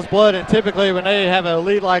 Sikeston smells blood, and typically when they have a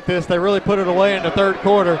lead like this, they really put it away in the third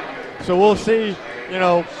quarter. So we'll see.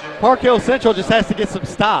 Park Hill Central just has to get some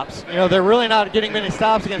stops. They're really not getting many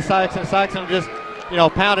stops against Sikeston. Sikeston just,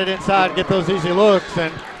 pound it inside, get those easy looks,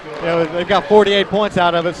 and they've got 48 points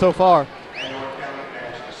out of it so far.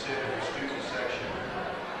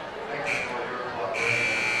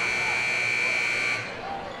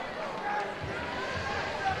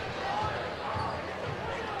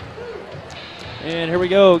 And here we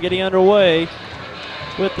go, getting underway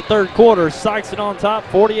with the third quarter. Sikeston on top,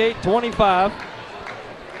 48-25.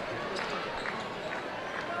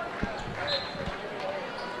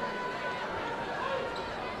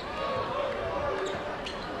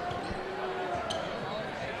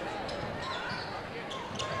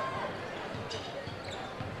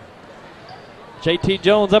 J.T.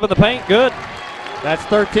 Jones up in the paint, good. That's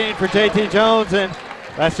 13 for J.T. Jones, and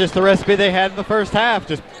that's just the recipe they had in the first half.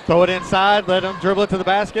 Just throw it inside, let him dribble it to the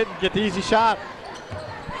basket, and get the easy shot.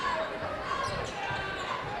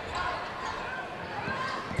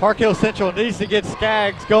 Park Hill Central needs to get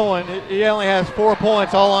Skaggs going. He only has 4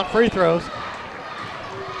 points, all on free throws.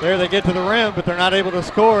 There they get to the rim, but they're not able to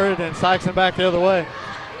score it, and Sikeston back the other way.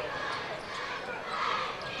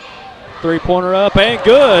 Three-pointer up and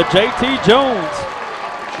good. J.T. Jones.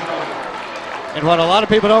 And what a lot of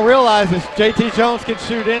people don't realize is J.T. Jones can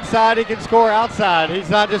shoot inside, he can score outside. He's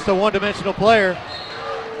not just a one-dimensional player.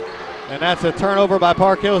 And that's a turnover by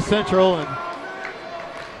Park Hill Central.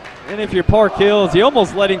 And if you're Park Hills, you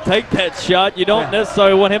almost let him take that shot. You don't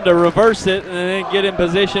necessarily want him to reverse it and then get in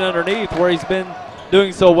position underneath where he's been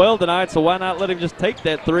doing so well tonight. So why not let him just take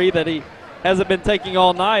that three that he hasn't been taking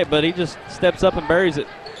all night, but he just steps up and buries it.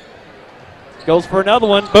 Goes for another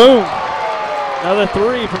one. Boom. Another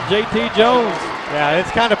three from J.T. Jones. Yeah,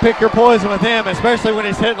 it's kind of pick your poison with him, especially when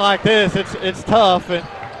he's hitting like this. It's tough,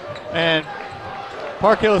 and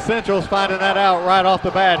Park Hill Central's finding that out right off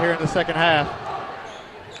the bat here in the second half.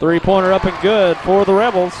 Three-pointer up and good for the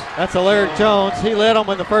Rebels. That's Alaric Jones. He led them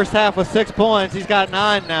in the first half with 6 points. He's got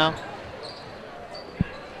 9 now.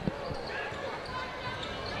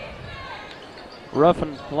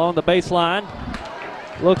 Ruffin along the baseline.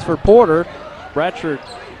 Looks for Porter. Bratchford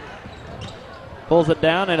pulls it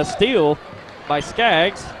down, and a steal by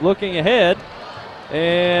Skaggs. Looking ahead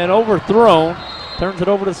and overthrown. Turns it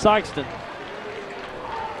over to Sikeston.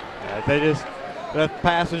 That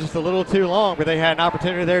pass was just a little too long, but they had an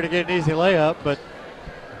opportunity there to get an easy layup. But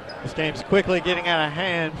this game's quickly getting out of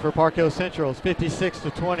hand for Park Hill Central. It's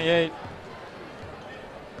 56-28.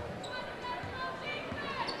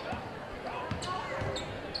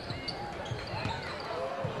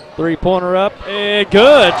 Three-pointer up and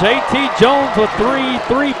good. J.T. Jones with 3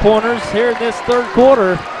 three-pointers here in this third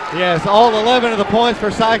quarter. Yes, all 11 of the points for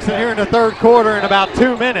Sikeston here in the third quarter in about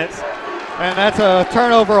 2 minutes. And that's a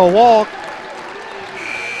turnover, a walk.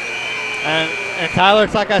 And Tyler,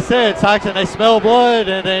 it's like I said, Sikeston, they smell blood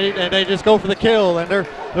and they just go for the kill. And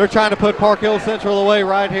they're trying to put Park Hill Central away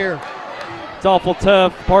right here. It's awful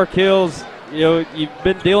tough. Park Hills, you've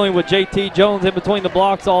been dealing with J.T. Jones in between the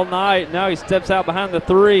blocks all night. Now he steps out behind the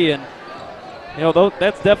three, and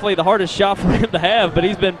that's definitely the hardest shot for him to have, but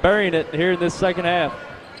he's been burying it here in this second half.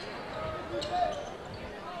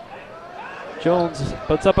 Jones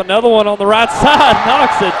puts up another one on the right side,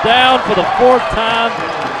 knocks it down for the 4th time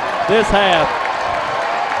this half.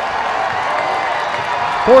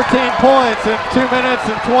 14 points in 2 minutes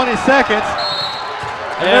and 20 seconds.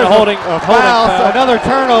 And holding foul. Another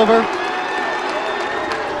turnover.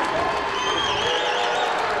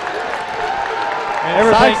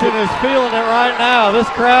 And Sikeston is feeling it right now. This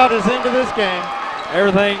crowd is into this game.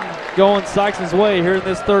 Everything going Sikeston's way here in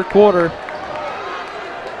this third quarter.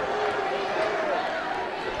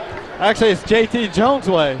 Actually, it's J.T. Jones'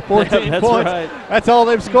 way. 14 that's points. Right. That's all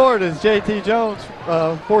they've scored is J.T. Jones.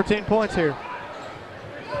 14 points here.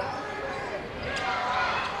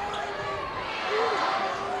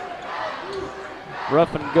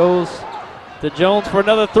 Ruffin goes to Jones for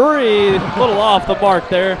another three. A little off the mark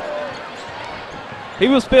there. He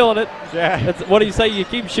was feeling it. Yeah. What do you say? You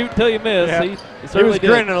keep shooting till you miss. Yeah. He He was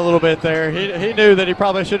grinning a little bit there. He knew that he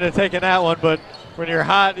probably shouldn't have taken that one, but when you're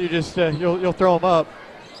hot, you just you'll throw them up.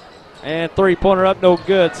 And three-pointer up, no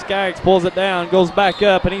good. Skaggs pulls it down, goes back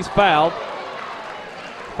up, and he's fouled.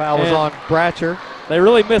 Foul was on Bratcher. They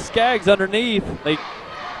really missed Skaggs underneath.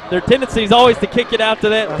 Their tendency is always to kick it out to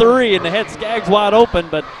that three, and they had Skaggs wide open,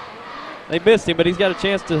 but they missed him, but he's got a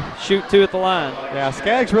chance to shoot 2 at the line. Yeah,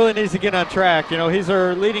 Skaggs really needs to get on track. He's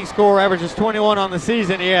our leading scorer, averages 21 on the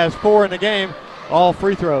season. He has 4 in the game, all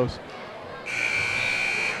free throws.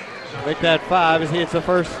 Make that 5 as he hits the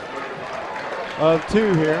first of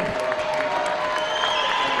 2 here.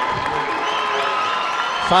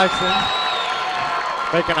 Sikeston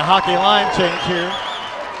making a hockey line change here.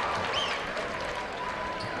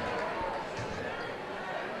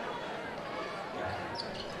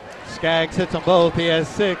 Skaggs hits them both. He has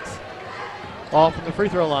 6 all from the free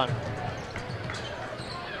throw line.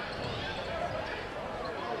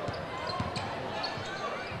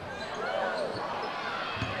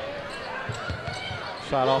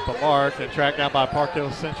 Shot off the mark and tracked down by Park Hill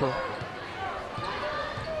Central.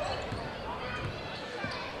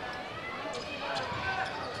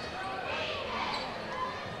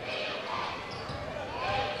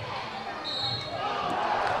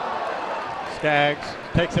 Skaggs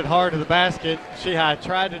takes it hard to the basket. Shihai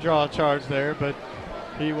tried to draw a charge there, but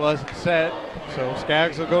he wasn't set. So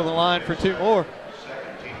Skaggs will go to the line for 2 more.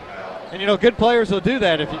 And, you know, good players will do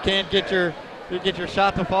that. If you can't get your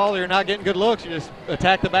shot to fall or you're not getting good looks, you just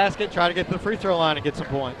attack the basket, try to get to the free throw line and get some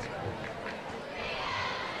points.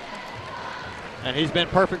 And he's been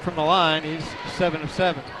perfect from the line. He's 7 of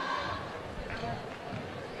 7.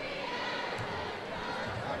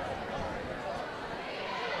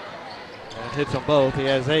 And hits them both. He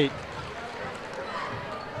has 8.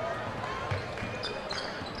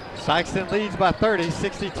 Sikeston leads by 30,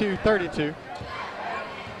 62-32.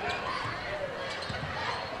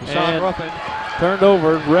 And Ruffin turned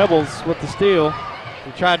over. Rebels with the steal.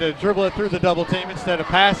 He tried to dribble it through the double team instead of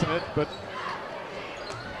passing it, but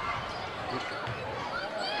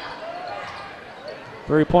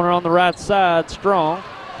Three-pointer on the right side, strong.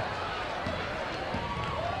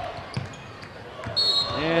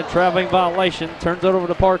 And traveling violation, turns it over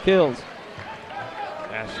to Park Hills.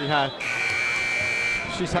 Yeah,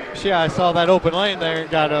 Shihai saw that open lane there and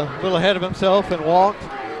got a little ahead of himself and walked.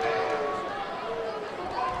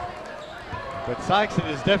 But Sikeston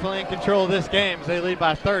is definitely in control of this game as they lead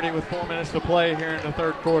by 30 with 4 minutes to play here in the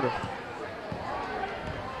third quarter.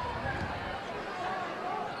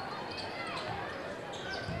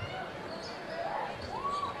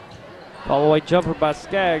 Follow-away jumper by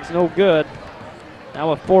Skaggs, no good.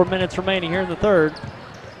 Now with 4 minutes remaining here in the third.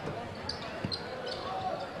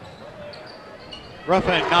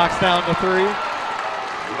 Ruffin knocks down the three.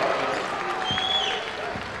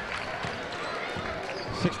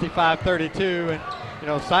 65-32, and you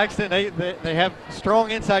know Sikeston they have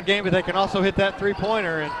strong inside game, but they can also hit that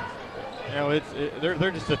three-pointer, and you know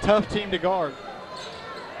they're just a tough team to guard.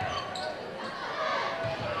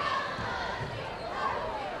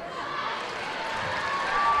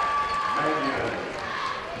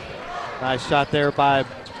 Nice shot there by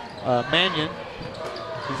Mannion.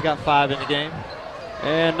 He's got 5 in the game.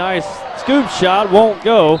 And nice scoop shot, won't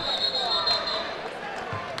go.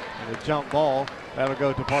 And a jump ball, that'll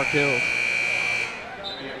go to Park Hills.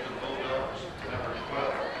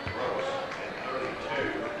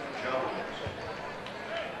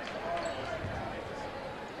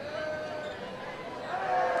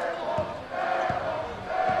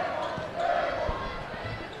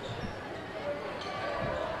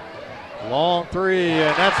 Long three,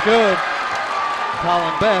 and that's good.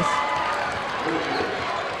 Colin Best.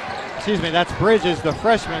 Excuse me, that's Bridges, the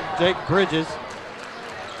freshman, Jake Bridges.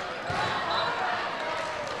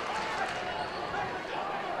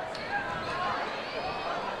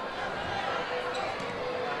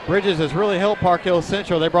 Bridges has really helped Park Hills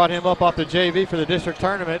Central. They brought him up off the JV for the district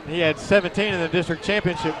tournament. He had 17 in the district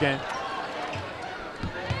championship game.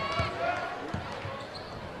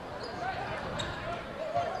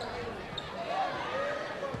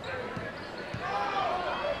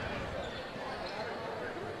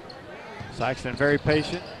 Sikeston very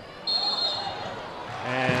patient.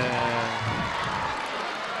 And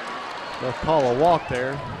they'll call a walk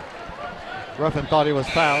there. Ruffin thought he was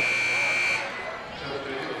fouled.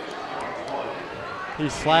 He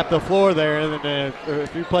slapped the floor there. And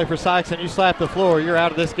if you play for Sikeston, you slap the floor, you're out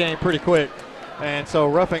of this game pretty quick. And so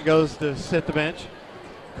Ruffin goes to sit the bench,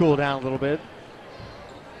 cool down a little bit.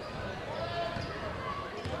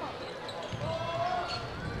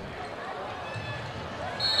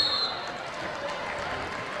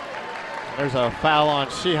 There's a foul on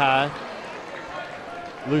Shihai.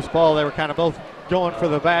 Loose ball. They were kind of both going for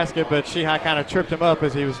the basket, but Shihai kind of tripped him up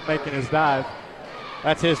as he was making his dive.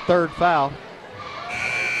 That's his third foul.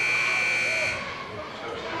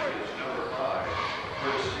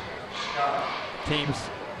 Team's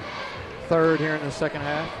third here in the second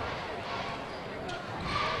half.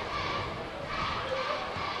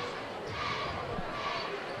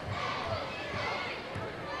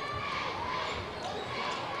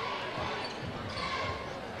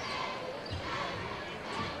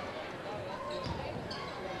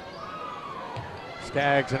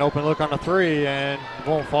 Skaggs, an open look on the three, and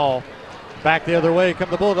won't fall. Back the other way come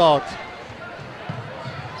the Bulldogs.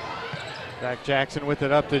 Jack Jackson with it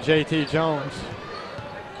up to JT Jones.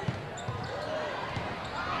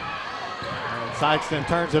 And Sikeston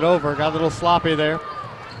turns it over, got a little sloppy there.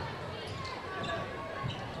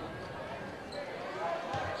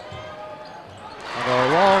 And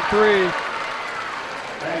a long three.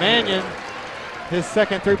 Mannion, his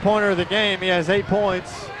second three-pointer of the game. He has 8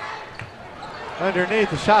 points. Underneath,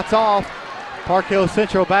 the shot's off. Park Hills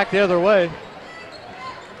Central back the other way.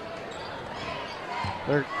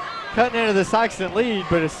 They're cutting into the Sikeston lead,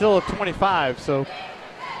 but it's still a 25, so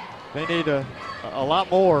they need a lot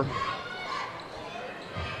more.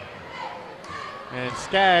 And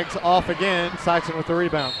Skaggs off again, Sikeston with the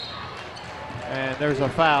rebound. And there's a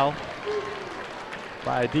foul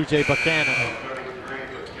by DJ Buchanan.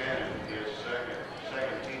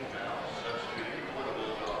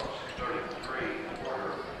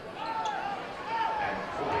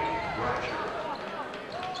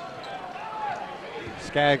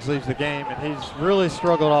 Skaggs leaves the game, and he's really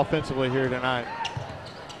struggled offensively here tonight.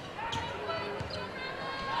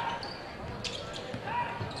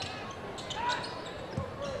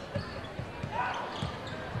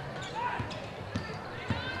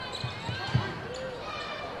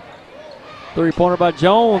 Three-pointer by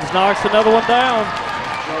Jones knocks another one down.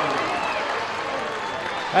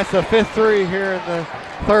 That's the fifth three here in the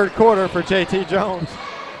third quarter for JT Jones.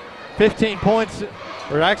 15 points,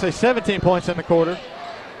 or actually 17 points in the quarter.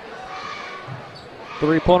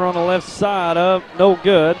 Three-pointer on the left side up, no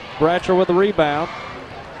good. Bratcher with the rebound.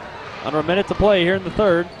 Under a minute to play here in the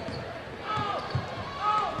third.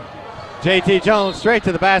 JT Jones straight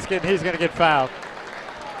to the basket, and he's going to get fouled.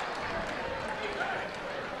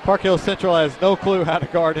 Park Hill Central has no clue how to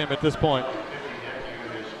guard him at this point.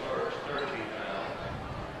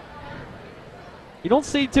 You don't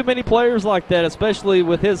see too many players like that, especially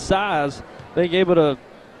with his size, being able to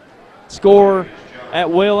score at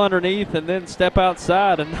will underneath and then step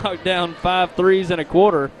outside and knock down 5 threes in a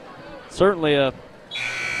quarter. Certainly a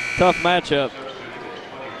tough matchup.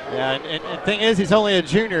 Yeah, and the thing is, he's only a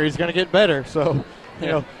junior. He's going to get better. So, you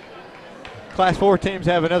know, Class 4 teams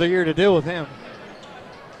have another year to deal with him.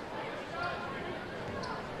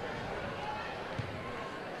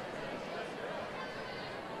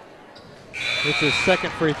 It's his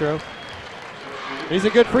second free throw. He's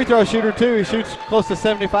a good free throw shooter, too. He shoots close to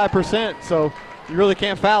 75%, so you really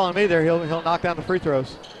can't foul him either. He'll knock down the free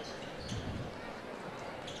throws.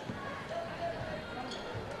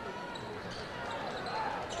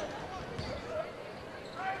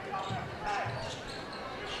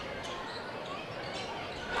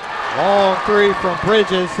 Long three from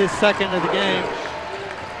Bridges, his second of the game.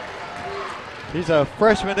 He's a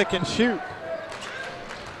freshman that can shoot.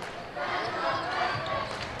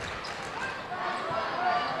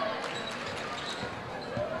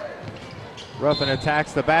 Ruffin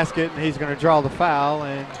attacks the basket, and he's going to draw the foul.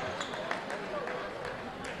 And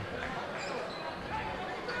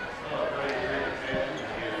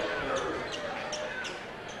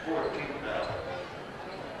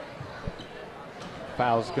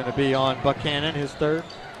foul's going to be on Buchanan, his third.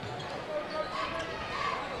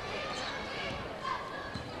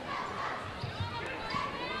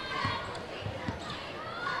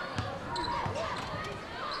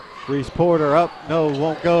 Reese Porter up, no,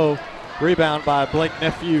 won't go. Rebound by Blake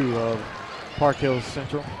Nephew of Park Hills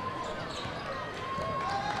Central.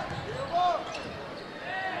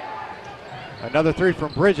 Another three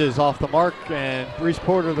from Bridges off the mark, and Reese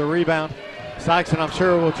Porter the rebound. Sikeston, I'm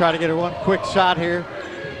sure, will try to get one quick shot here.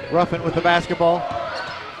 Ruffin with the basketball.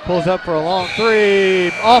 Pulls up for a long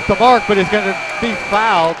three. Off the mark, but he's going to be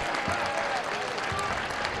fouled.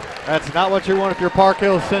 That's not what you want if you're Park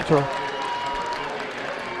Hills Central.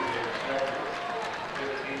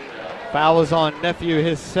 Foul is on Nephew,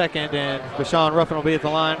 his second, and Deshaun Ruffin will be at the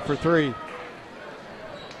line for three.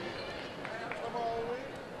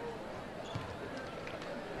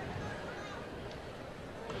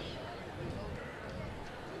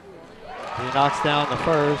 He knocks down the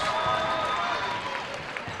first.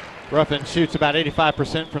 Ruffin shoots about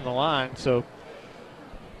 85% from the line, so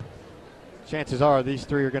chances are these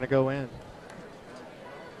three are going to go in.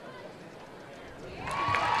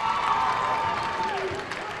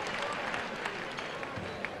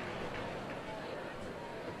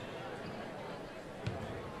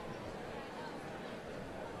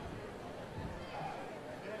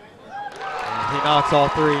 Knocks all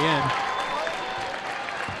three in.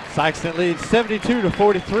 Sikeston leads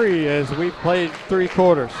 72-43 as we played 3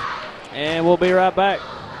 quarters. And we'll be right back.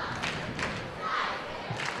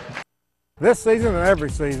 This season and every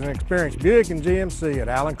season, experience Buick and GMC at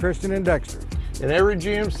Allen Christian in Dexter. In every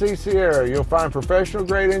GMC Sierra, you'll find professional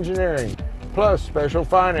grade engineering, plus special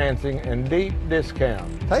financing and deep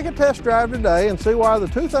discounts. Take a test drive today and see why the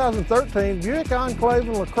 2013 Buick Enclave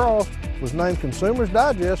and LaCrosse was named Consumers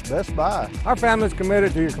Digest Best Buy. Our family is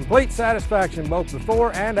committed to your complete satisfaction both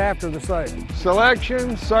before and after the sale.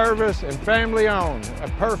 Selection, service, and family owned, a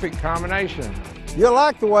perfect combination. You'll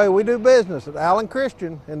like the way we do business at Allen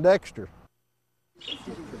Christian in Dexter.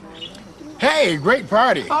 Hey, great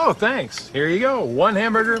party. Oh, thanks. Here you go. 1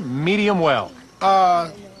 hamburger, medium well.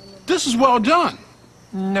 This is well done.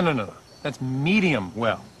 No. That's medium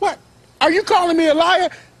well. What? Are you calling me a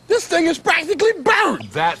liar? This thing is practically burned.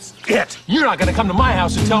 That's it. You're not going to come to my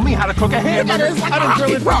house and tell me how to cook a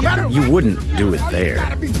hamburger. You wouldn't do it there.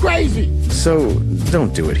 Gotta be crazy. So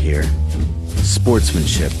don't do it here.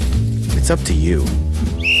 Sportsmanship. It's up to you.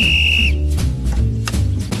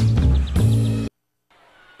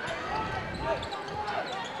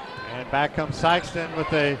 And back comes Sikeston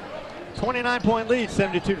with a 29-point lead,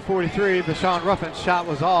 72-43. Bashawn Ruffin's shot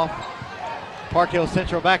was off. Park Hill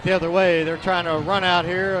Central back the other way. They're trying to run out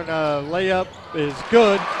here, and a layup is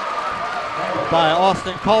good by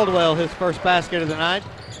Austin Caldwell, his first basket of the night.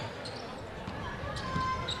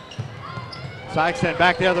 Sikeston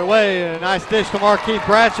back the other way. A nice dish to Markeith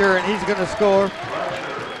Bratcher, and he's going to score.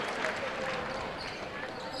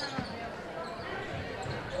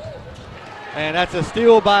 And that's a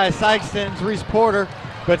steal by Sikeston's Reese Porter,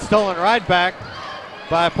 but stolen right back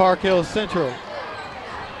by Park Hill Central.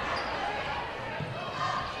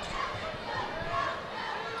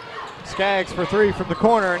 Skaggs for three from the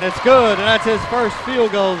corner, and it's good, and that's his first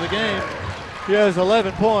field goal of the game. He has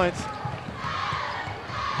 11 points.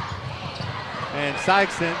 And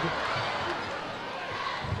Sikeston,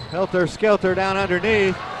 helter-skelter down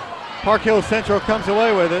underneath. Park Hill Central comes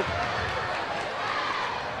away with it.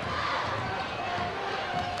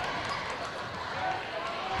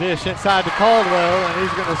 Dish inside to Caldwell, and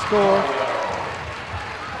he's going to score.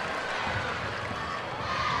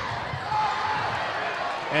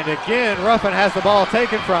 And again, Ruffin has the ball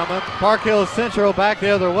taken from him. Park Hill Central back the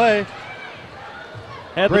other way.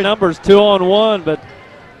 Had the numbers 2-on-1, but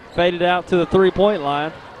faded out to the three-point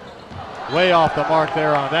line. Way off the mark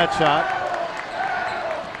there on that shot.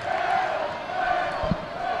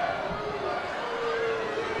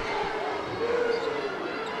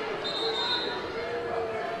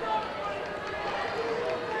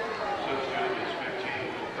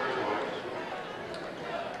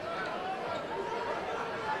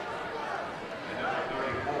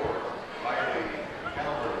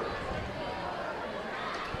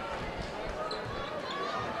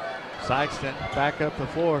 Sikeston back up the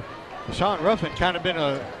floor. Bashawn Ruffin kind of been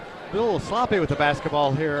a little sloppy with the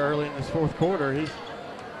basketball here early in this fourth quarter.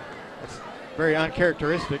 That's very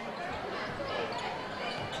uncharacteristic.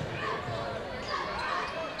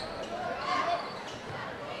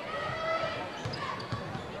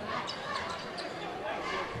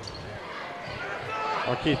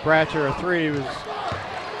 Markeith Bratcher, a three, was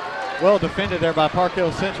well defended there by Park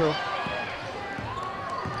Hill Central.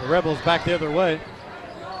 The Rebels back the other way.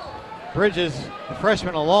 Bridges, the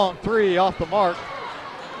freshman, a long three off the mark.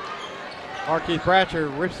 Markeith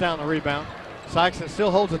Bratcher rips down the rebound. Sikeston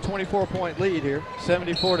still holds a 24-point lead here,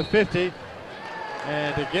 74-50.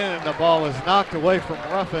 And again, the ball was knocked away from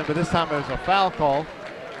Ruffin, but this time it was a foul call.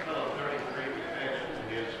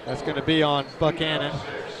 That's going to be on Buchanan.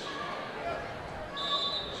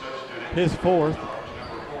 His fourth.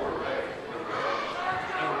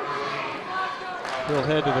 He'll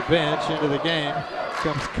head to the bench, into the game.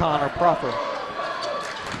 Comes Connor Proffer.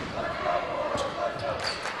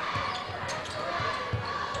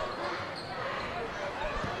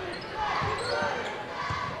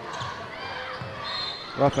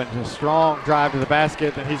 Ruffin, a strong drive to the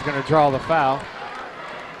basket, and he's going to draw the foul.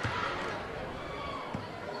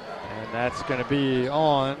 And that's going to be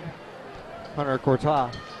on Hunter Courtois.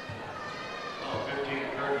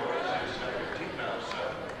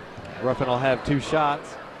 Ruffin will have two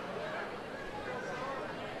shots.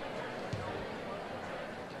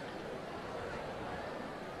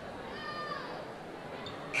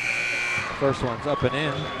 First one's up and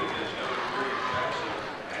in.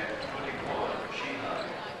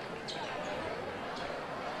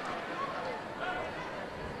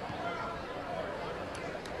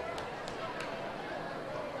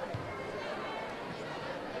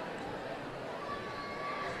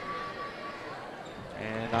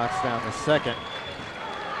 And knocks down the second.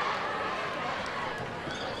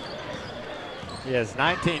 He has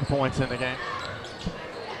 19 points in the game.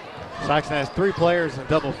 Sikeston has three players in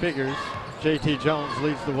double figures. JT Jones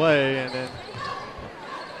leads the way, and then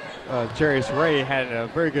Jarius Ray had a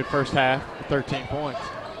very good first half with 13 points.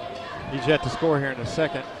 He's yet to score here in the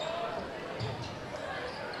second.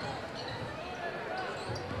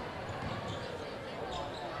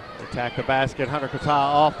 Attack the basket, Hunter Courtois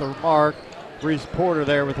off the mark. Reese Porter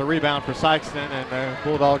there with a rebound for Sikeston, and the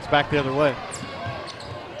Bulldogs back the other way.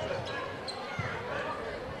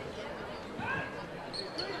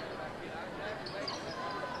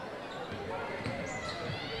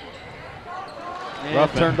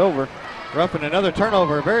 Ruffin turned over. Ruffin, another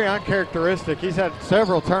turnover, very uncharacteristic. He's had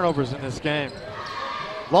several turnovers in this game.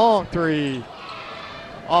 Long three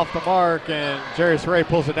off the mark, and Jarius Ray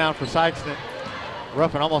pulls it down for Sikeston.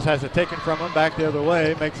 Ruffin almost has it taken from him, back the other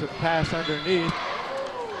way, makes it pass underneath.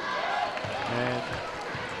 And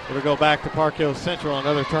it'll go back to Park Hill Central,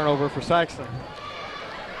 another turnover for Sikeston.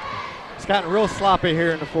 It's gotten real sloppy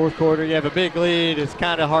here in the fourth quarter. You have a big lead, it's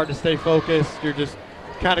kind of hard to stay focused. You're just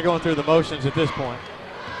kind of going through the motions at this point.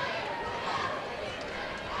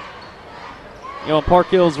 And Park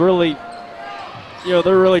Hill's really, they're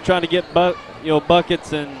really trying to get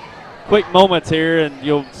buckets and quick moments here, and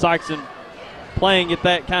Sikeston playing at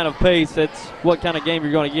that kind of pace. That's what kind of game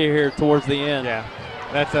you're going to get here towards the end. Yeah,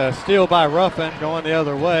 that's a steal by Ruffin going the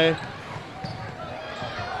other way.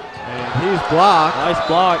 And he's blocked. Nice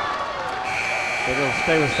block. But it'll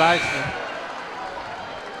stay with Sikeston.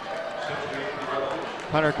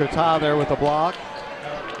 Hunter Kota there with the block.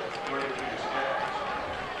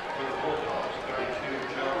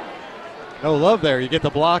 No love there. You get the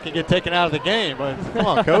block and get taken out of the game. But come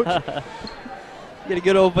on, coach. Get a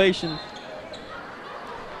good ovation.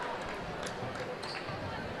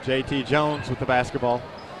 JT Jones with the basketball.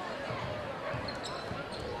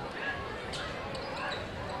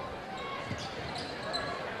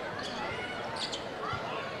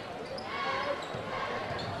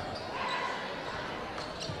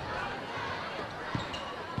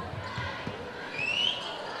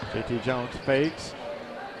 JT Jones fakes.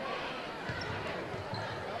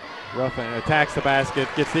 Ruffin attacks the basket,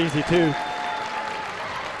 gets the easy two.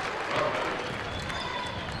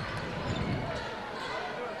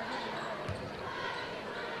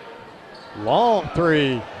 Long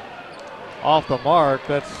three off the mark.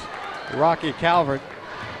 That's Rocky Calvert.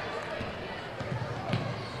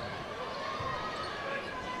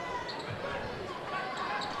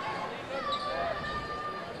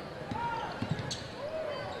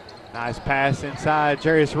 Nice pass inside.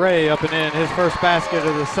 Jarius Ray up and in. His first basket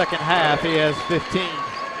of the second half. He has 15.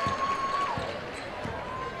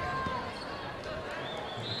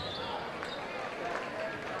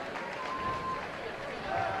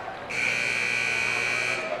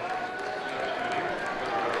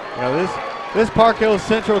 This Park Hills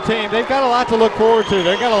Central team, they've got a lot to look forward to.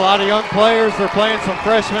 They've got a lot of young players. They're playing some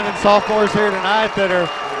freshmen and sophomores here tonight that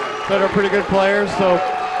are pretty good players. So,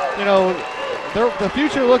 the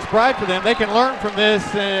future looks bright for them. They can learn from this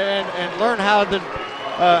and learn how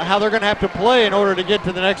they're going to have to play in order to get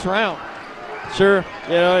to the next round. Sure.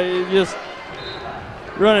 You just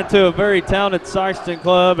run into a very talented Sikeston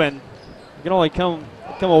club, and you can only come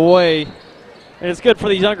away. And it's good for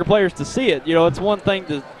these younger players to see it. It's one thing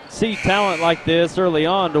to see talent like this early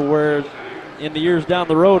on, to where in the years down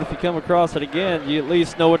the road, if you come across it again, you at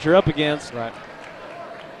least know what you're up against. Right.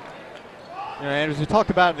 And as we talked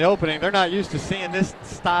about in the opening, they're not used to seeing this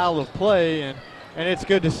style of play, and it's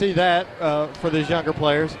good to see that for these younger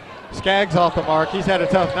players. Skaggs off the mark. He's had a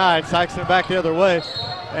tough night. Sikeston back the other way,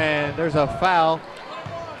 and there's a foul,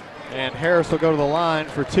 and Harris will go to the line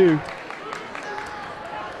for two.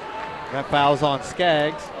 That foul's on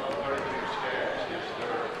Skaggs.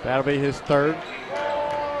 That'll be his third.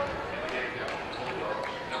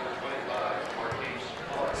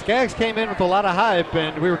 Skaggs came in with a lot of hype,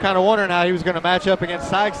 and we were kind of wondering how he was going to match up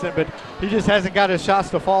against Sikeston, but he just hasn't got his shots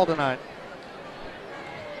to fall tonight.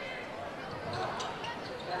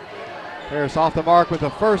 Harris off the mark with the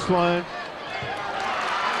first one,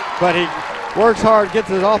 but he works hard, gets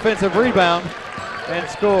his offensive rebound, and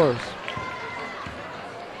scores.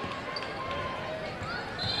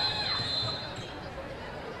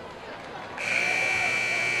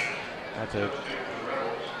 That's it.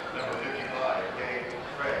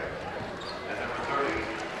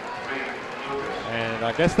 And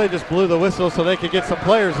I guess they just blew the whistle so they could get some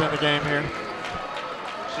players in the game here.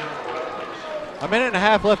 A minute and a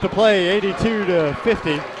half left to play,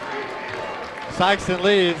 82-50. Sikeston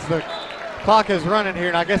leads. The clock is running here,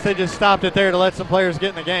 and I guess they just stopped it there to let some players get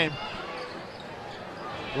in the game.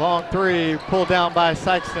 Long three pulled down by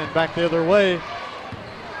Sikeston, back the other way.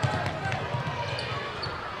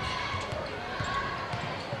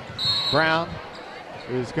 Brown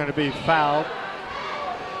is going to be fouled,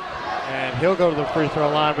 and he'll go to the free throw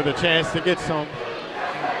line with a chance to get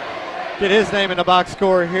his name in the box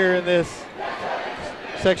score here in this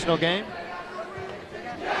sectional game.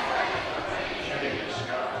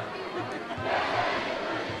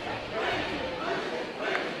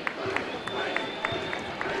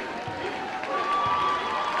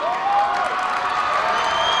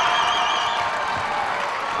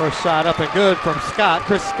 First shot up and good from Scott,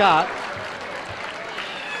 Chris Scott.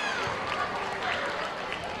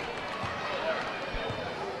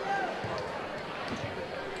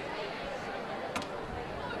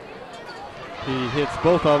 He hits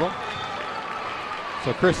both of them.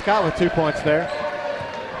 So Chris Scott with 2 points there.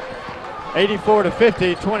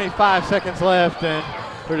 84-50, 25 seconds left, and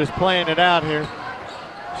they're just playing it out here.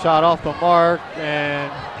 Shot off the mark,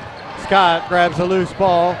 and Scott grabs a loose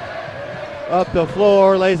ball. Up the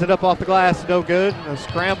floor, lays it up off the glass, no good. A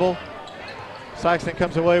scramble. Sikeston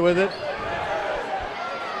comes away with it.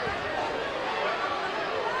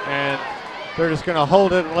 And they're just going to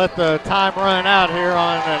hold it and let the time run out here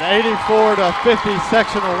on an 84-50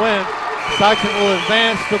 sectional win. Sikeston will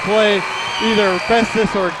advance to play either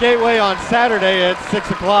Festus or Gateway on Saturday at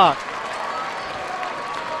 6 o'clock.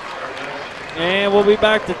 And we'll be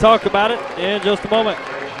back to talk about it in just a moment.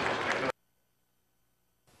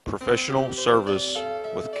 Professional service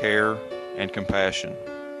with care and compassion.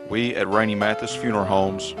 We at Rainey Mathis Funeral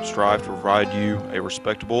Homes strive to provide you a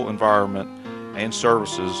respectable environment and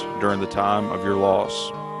services during the time of your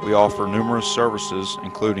loss. We offer numerous services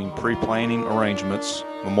including pre-planning arrangements,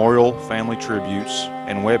 memorial family tributes,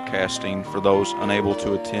 and webcasting for those unable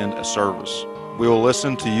to attend a service. We will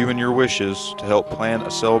listen to you and your wishes to help plan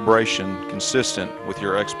a celebration consistent with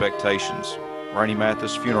your expectations. Rainey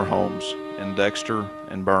Mathis Funeral Homes in Dexter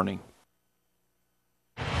and Bernie.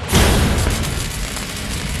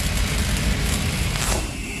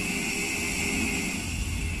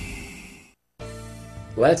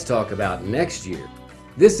 Let's talk about next year.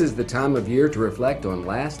 This is the time of year to reflect on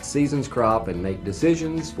last season's crop and make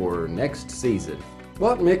decisions for next season.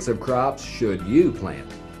 What mix of crops should you plant?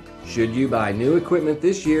 Should you buy new equipment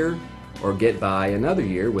this year or get by another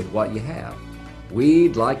year with what you have?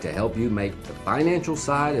 We'd like to help you make the financial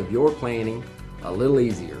side of your planning a little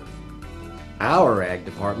easier. Our ag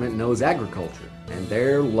department knows agriculture and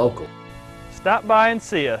they're local. Stop by and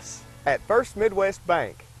see us at First Midwest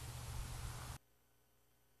Bank.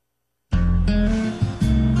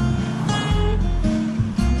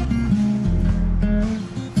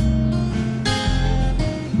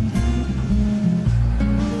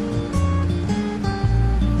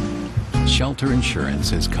 Shelter Insurance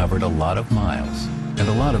has covered a lot of miles and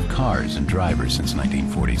a lot of cars and drivers since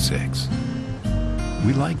 1946.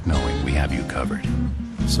 We like knowing we have you covered,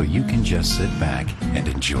 so you can just sit back and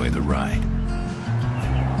enjoy the ride.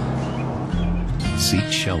 Seek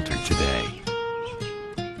shelter today.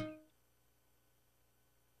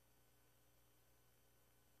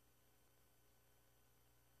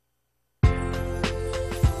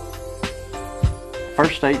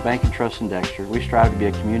 First State Bank and Trust in Dexter, we strive to be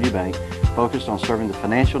a community bank focused on serving the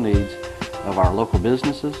financial needs of our local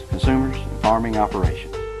businesses, consumers, and farming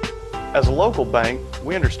operations. As a local bank,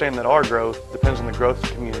 we understand that our growth depends on the growth of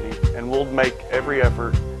the community, and we'll make every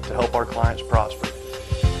effort to help our clients prosper.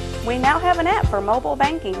 We now have an app for mobile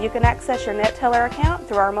banking. You can access your NetTeller account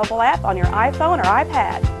through our mobile app on your iPhone or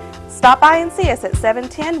iPad. Stop by and see us at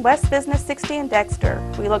 710 West Business 60 in Dexter.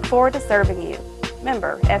 We look forward to serving you.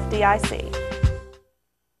 Member FDIC.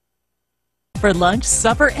 For lunch,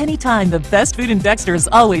 supper, anytime, the best food in Dexter is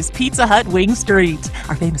always Pizza Hut Wing Street.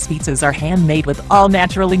 Our famous pizzas are handmade with all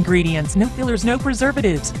natural ingredients, no fillers, no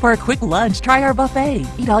preservatives. For a quick lunch, try our buffet.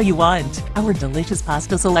 Eat all you want. Our delicious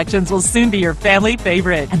pasta selections will soon be your family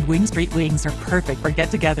favorite. And Wing Street wings are perfect for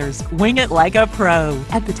get-togethers. Wing it like a pro.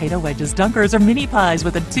 Add potato wedges, dunkers, or mini pies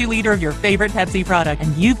with a 2-liter of your favorite Pepsi product,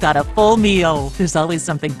 and you've got a full meal. There's always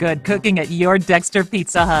something good cooking at your Dexter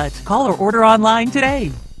Pizza Hut. Call or order online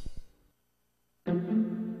today.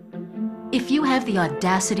 If you have the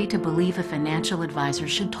audacity to believe a financial advisor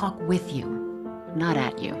should talk with you, not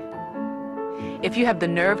at you. If you have the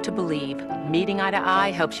nerve to believe meeting eye to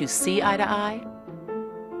eye helps you see eye to eye.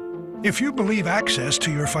 If you believe access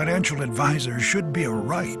to your financial advisor should be a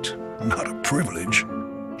right, not a privilege.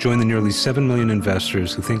 Join the nearly 7 million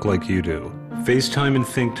investors who think like you do. FaceTime and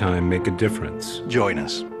Think Time make a difference. Join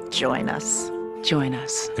us. Join us. Join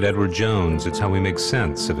us. At Edward Jones, it's how we make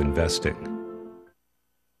sense of investing.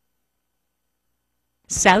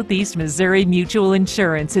 Southeast Missouri Mutual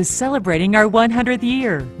Insurance is celebrating our 100th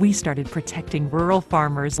year. We started protecting rural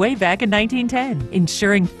farmers way back in 1910,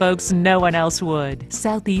 ensuring folks no one else would.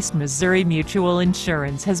 Southeast Missouri Mutual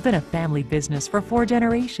Insurance has been a family business for 4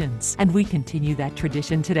 generations, and we continue that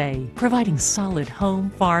tradition today, providing solid home,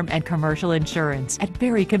 farm, and commercial insurance at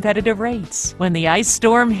very competitive rates. When the ice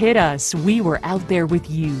storm hit us, we were out there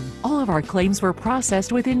with you. All of our claims were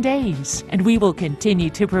processed within days, and we will continue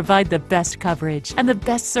to provide the best coverage and the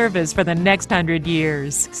best service for the next 100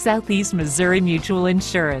 years. Southeast Missouri Mutual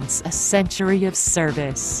Insurance, a century of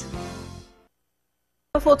service.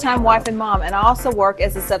 I'm a full-time wife and mom, and I also work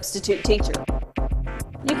as a substitute teacher.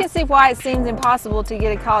 You can see why it seems impossible to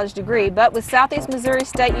get a college degree, but with Southeast Missouri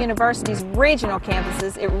State University's regional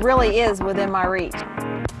campuses, it really is within my reach.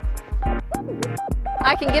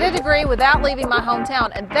 I can get a degree without leaving my hometown,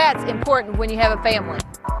 and that's important when you have a family.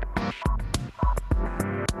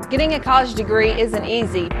 Getting a college degree isn't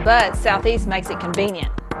easy, but Southeast makes it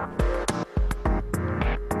convenient.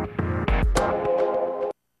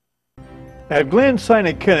 At Glen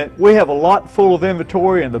St. Kennett, we have a lot full of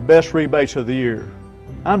inventory and the best rebates of the year.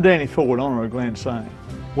 I'm Danny Ford, owner of Glen St.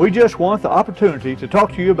 We just want the opportunity to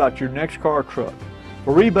talk to you about your next car or truck.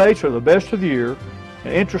 For rebates are the best of the year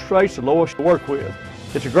and interest rates the lowest to work with.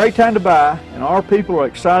 It's a great time to buy, and our people are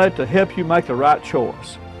excited to help you make the right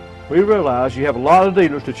choice. We realize you have a lot of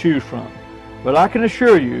dealers to choose from, but I can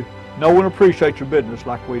assure you no one appreciates your business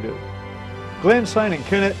like we do. Glenn, Saint, and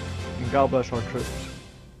Kennett, and God bless our troops.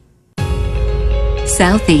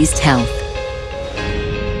 Southeast Health.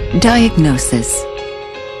 Diagnosis.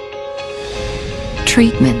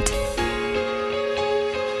 Treatment.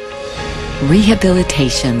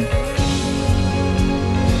 Rehabilitation.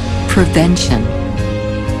 Prevention.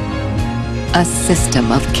 A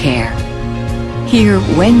system of care. Here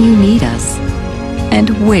when you need us and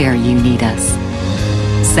where you need us.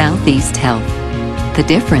 Southeast Health. The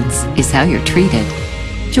difference is how you're treated.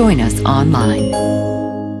 Join us online.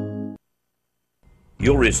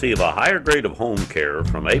 You'll receive a higher grade of home care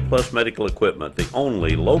from A-Plus Medical Equipment, the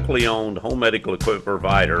only locally owned home medical equipment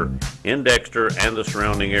provider in Dexter and the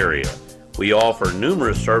surrounding area. We offer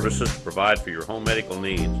numerous services to provide for your home medical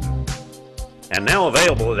needs. And now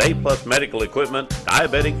available at A-Plus Medical Equipment,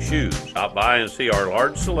 diabetic shoes. Stop by and see our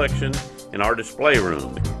large selection in our display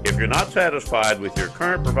room. If you're not satisfied with your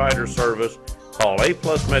current provider service, call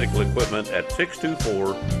A-Plus Medical Equipment at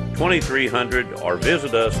 624-2300 or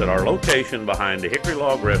visit us at our location behind the Hickory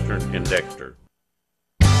Log Restaurant in Dexter.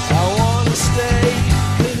 I want to stay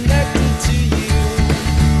connected to you.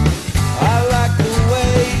 I like the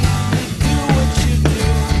way you do what you do.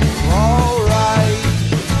 All right,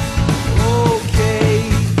 okay,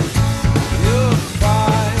 you're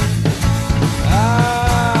fine.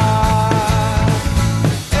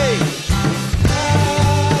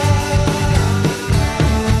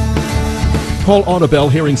 Call Audubell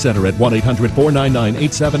Hearing Center at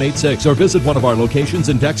 1-800-499-8786 or visit one of our locations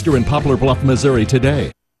in Dexter and Poplar Bluff, Missouri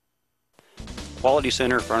today. Quality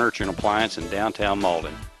Center Furniture and Appliance in downtown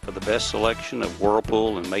Malden for the best selection of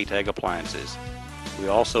Whirlpool and Maytag appliances. We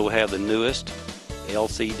also have the newest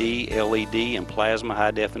LCD, LED, and plasma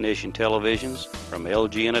high-definition televisions from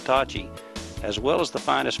LG and Hitachi, as well as the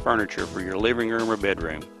finest furniture for your living room or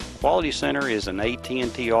bedroom. Quality Center is an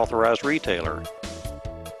AT&T authorized retailer.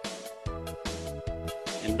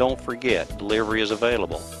 And don't forget, delivery is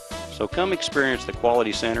available. So come experience the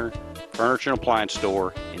Quality Center Furniture and Appliance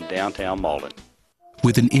Store in downtown Malden.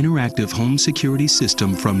 With an interactive home security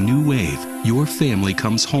system from New Wave, your family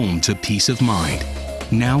comes home to peace of mind.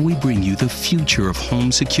 Now we bring you the future of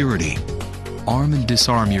home security. Arm and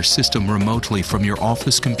disarm your system remotely from your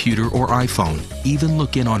office computer or iPhone. Even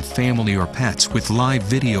look in on family or pets with live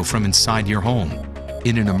video from inside your home.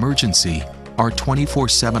 In an emergency, our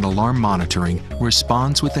 24/7 alarm monitoring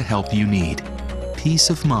responds with the help you need.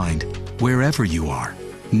 Peace of mind wherever you are.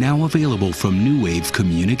 Now available from New Wave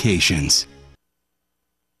Communications.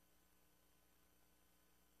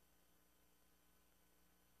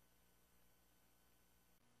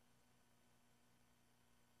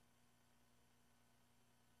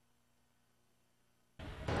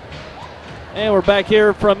 And we're back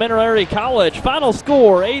here from Mineral Area College. Final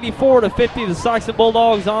score, 84-50. The Sikeston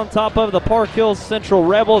Bulldogs on top of the Park Hills Central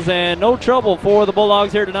Rebels, and no trouble for the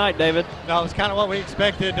Bulldogs here tonight, David. No, it was kind of what we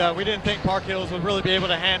expected. We didn't think Park Hills would really be able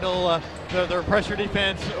to handle their pressure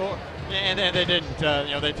defense, and they didn't.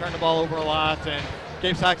 They turned the ball over a lot and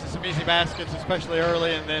gave Sikeston some easy baskets, especially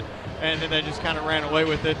early, and then they just kind of ran away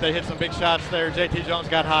with it. They hit some big shots there. J.T. Jones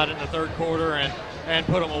got hot in the third quarter and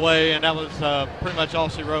put them away, and that was pretty much all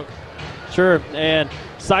she wrote. Sure, and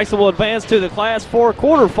Sikeston will advance to the Class 4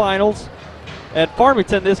 quarterfinals at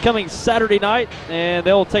Farmington this coming Saturday night, and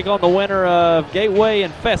they'll take on the winner of Gateway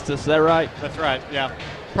and Festus. Is that right? That's right, yeah.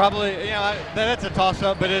 Probably, that's a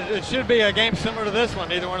toss-up, but it should be a game similar to this one.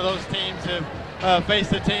 Neither one of those teams have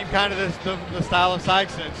faced a team kind of the style of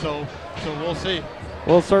Sikeston, so we'll see.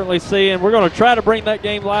 We'll certainly see, and we're going to try to bring that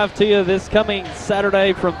game live to you this coming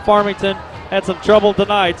Saturday from Farmington. Had some trouble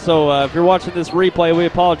tonight, so if you're watching this replay, we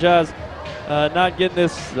apologize. Not getting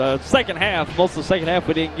this second half. Most of the second half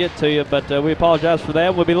we didn't get to you, but we apologize for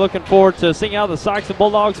that. We'll be looking forward to seeing how the Sikeston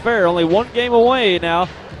Bulldogs fare. Only one game away now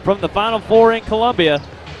from the Final Four in Columbia,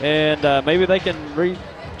 and maybe they can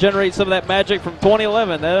regenerate some of that magic from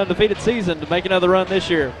 2011, that undefeated season, to make another run this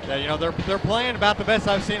year. Yeah, they're playing about the best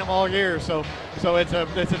I've seen them all year, so it's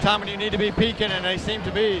a time when you need to be peaking, and they seem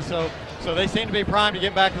to be. So they seem to be primed to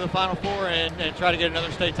get back to the Final Four and try to get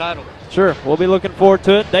another state title. Sure, we'll be looking forward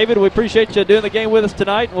to it. David, we appreciate you doing the game with us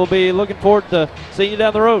tonight. We'll be looking forward to seeing you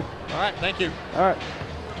down the road. All right, thank you. All right.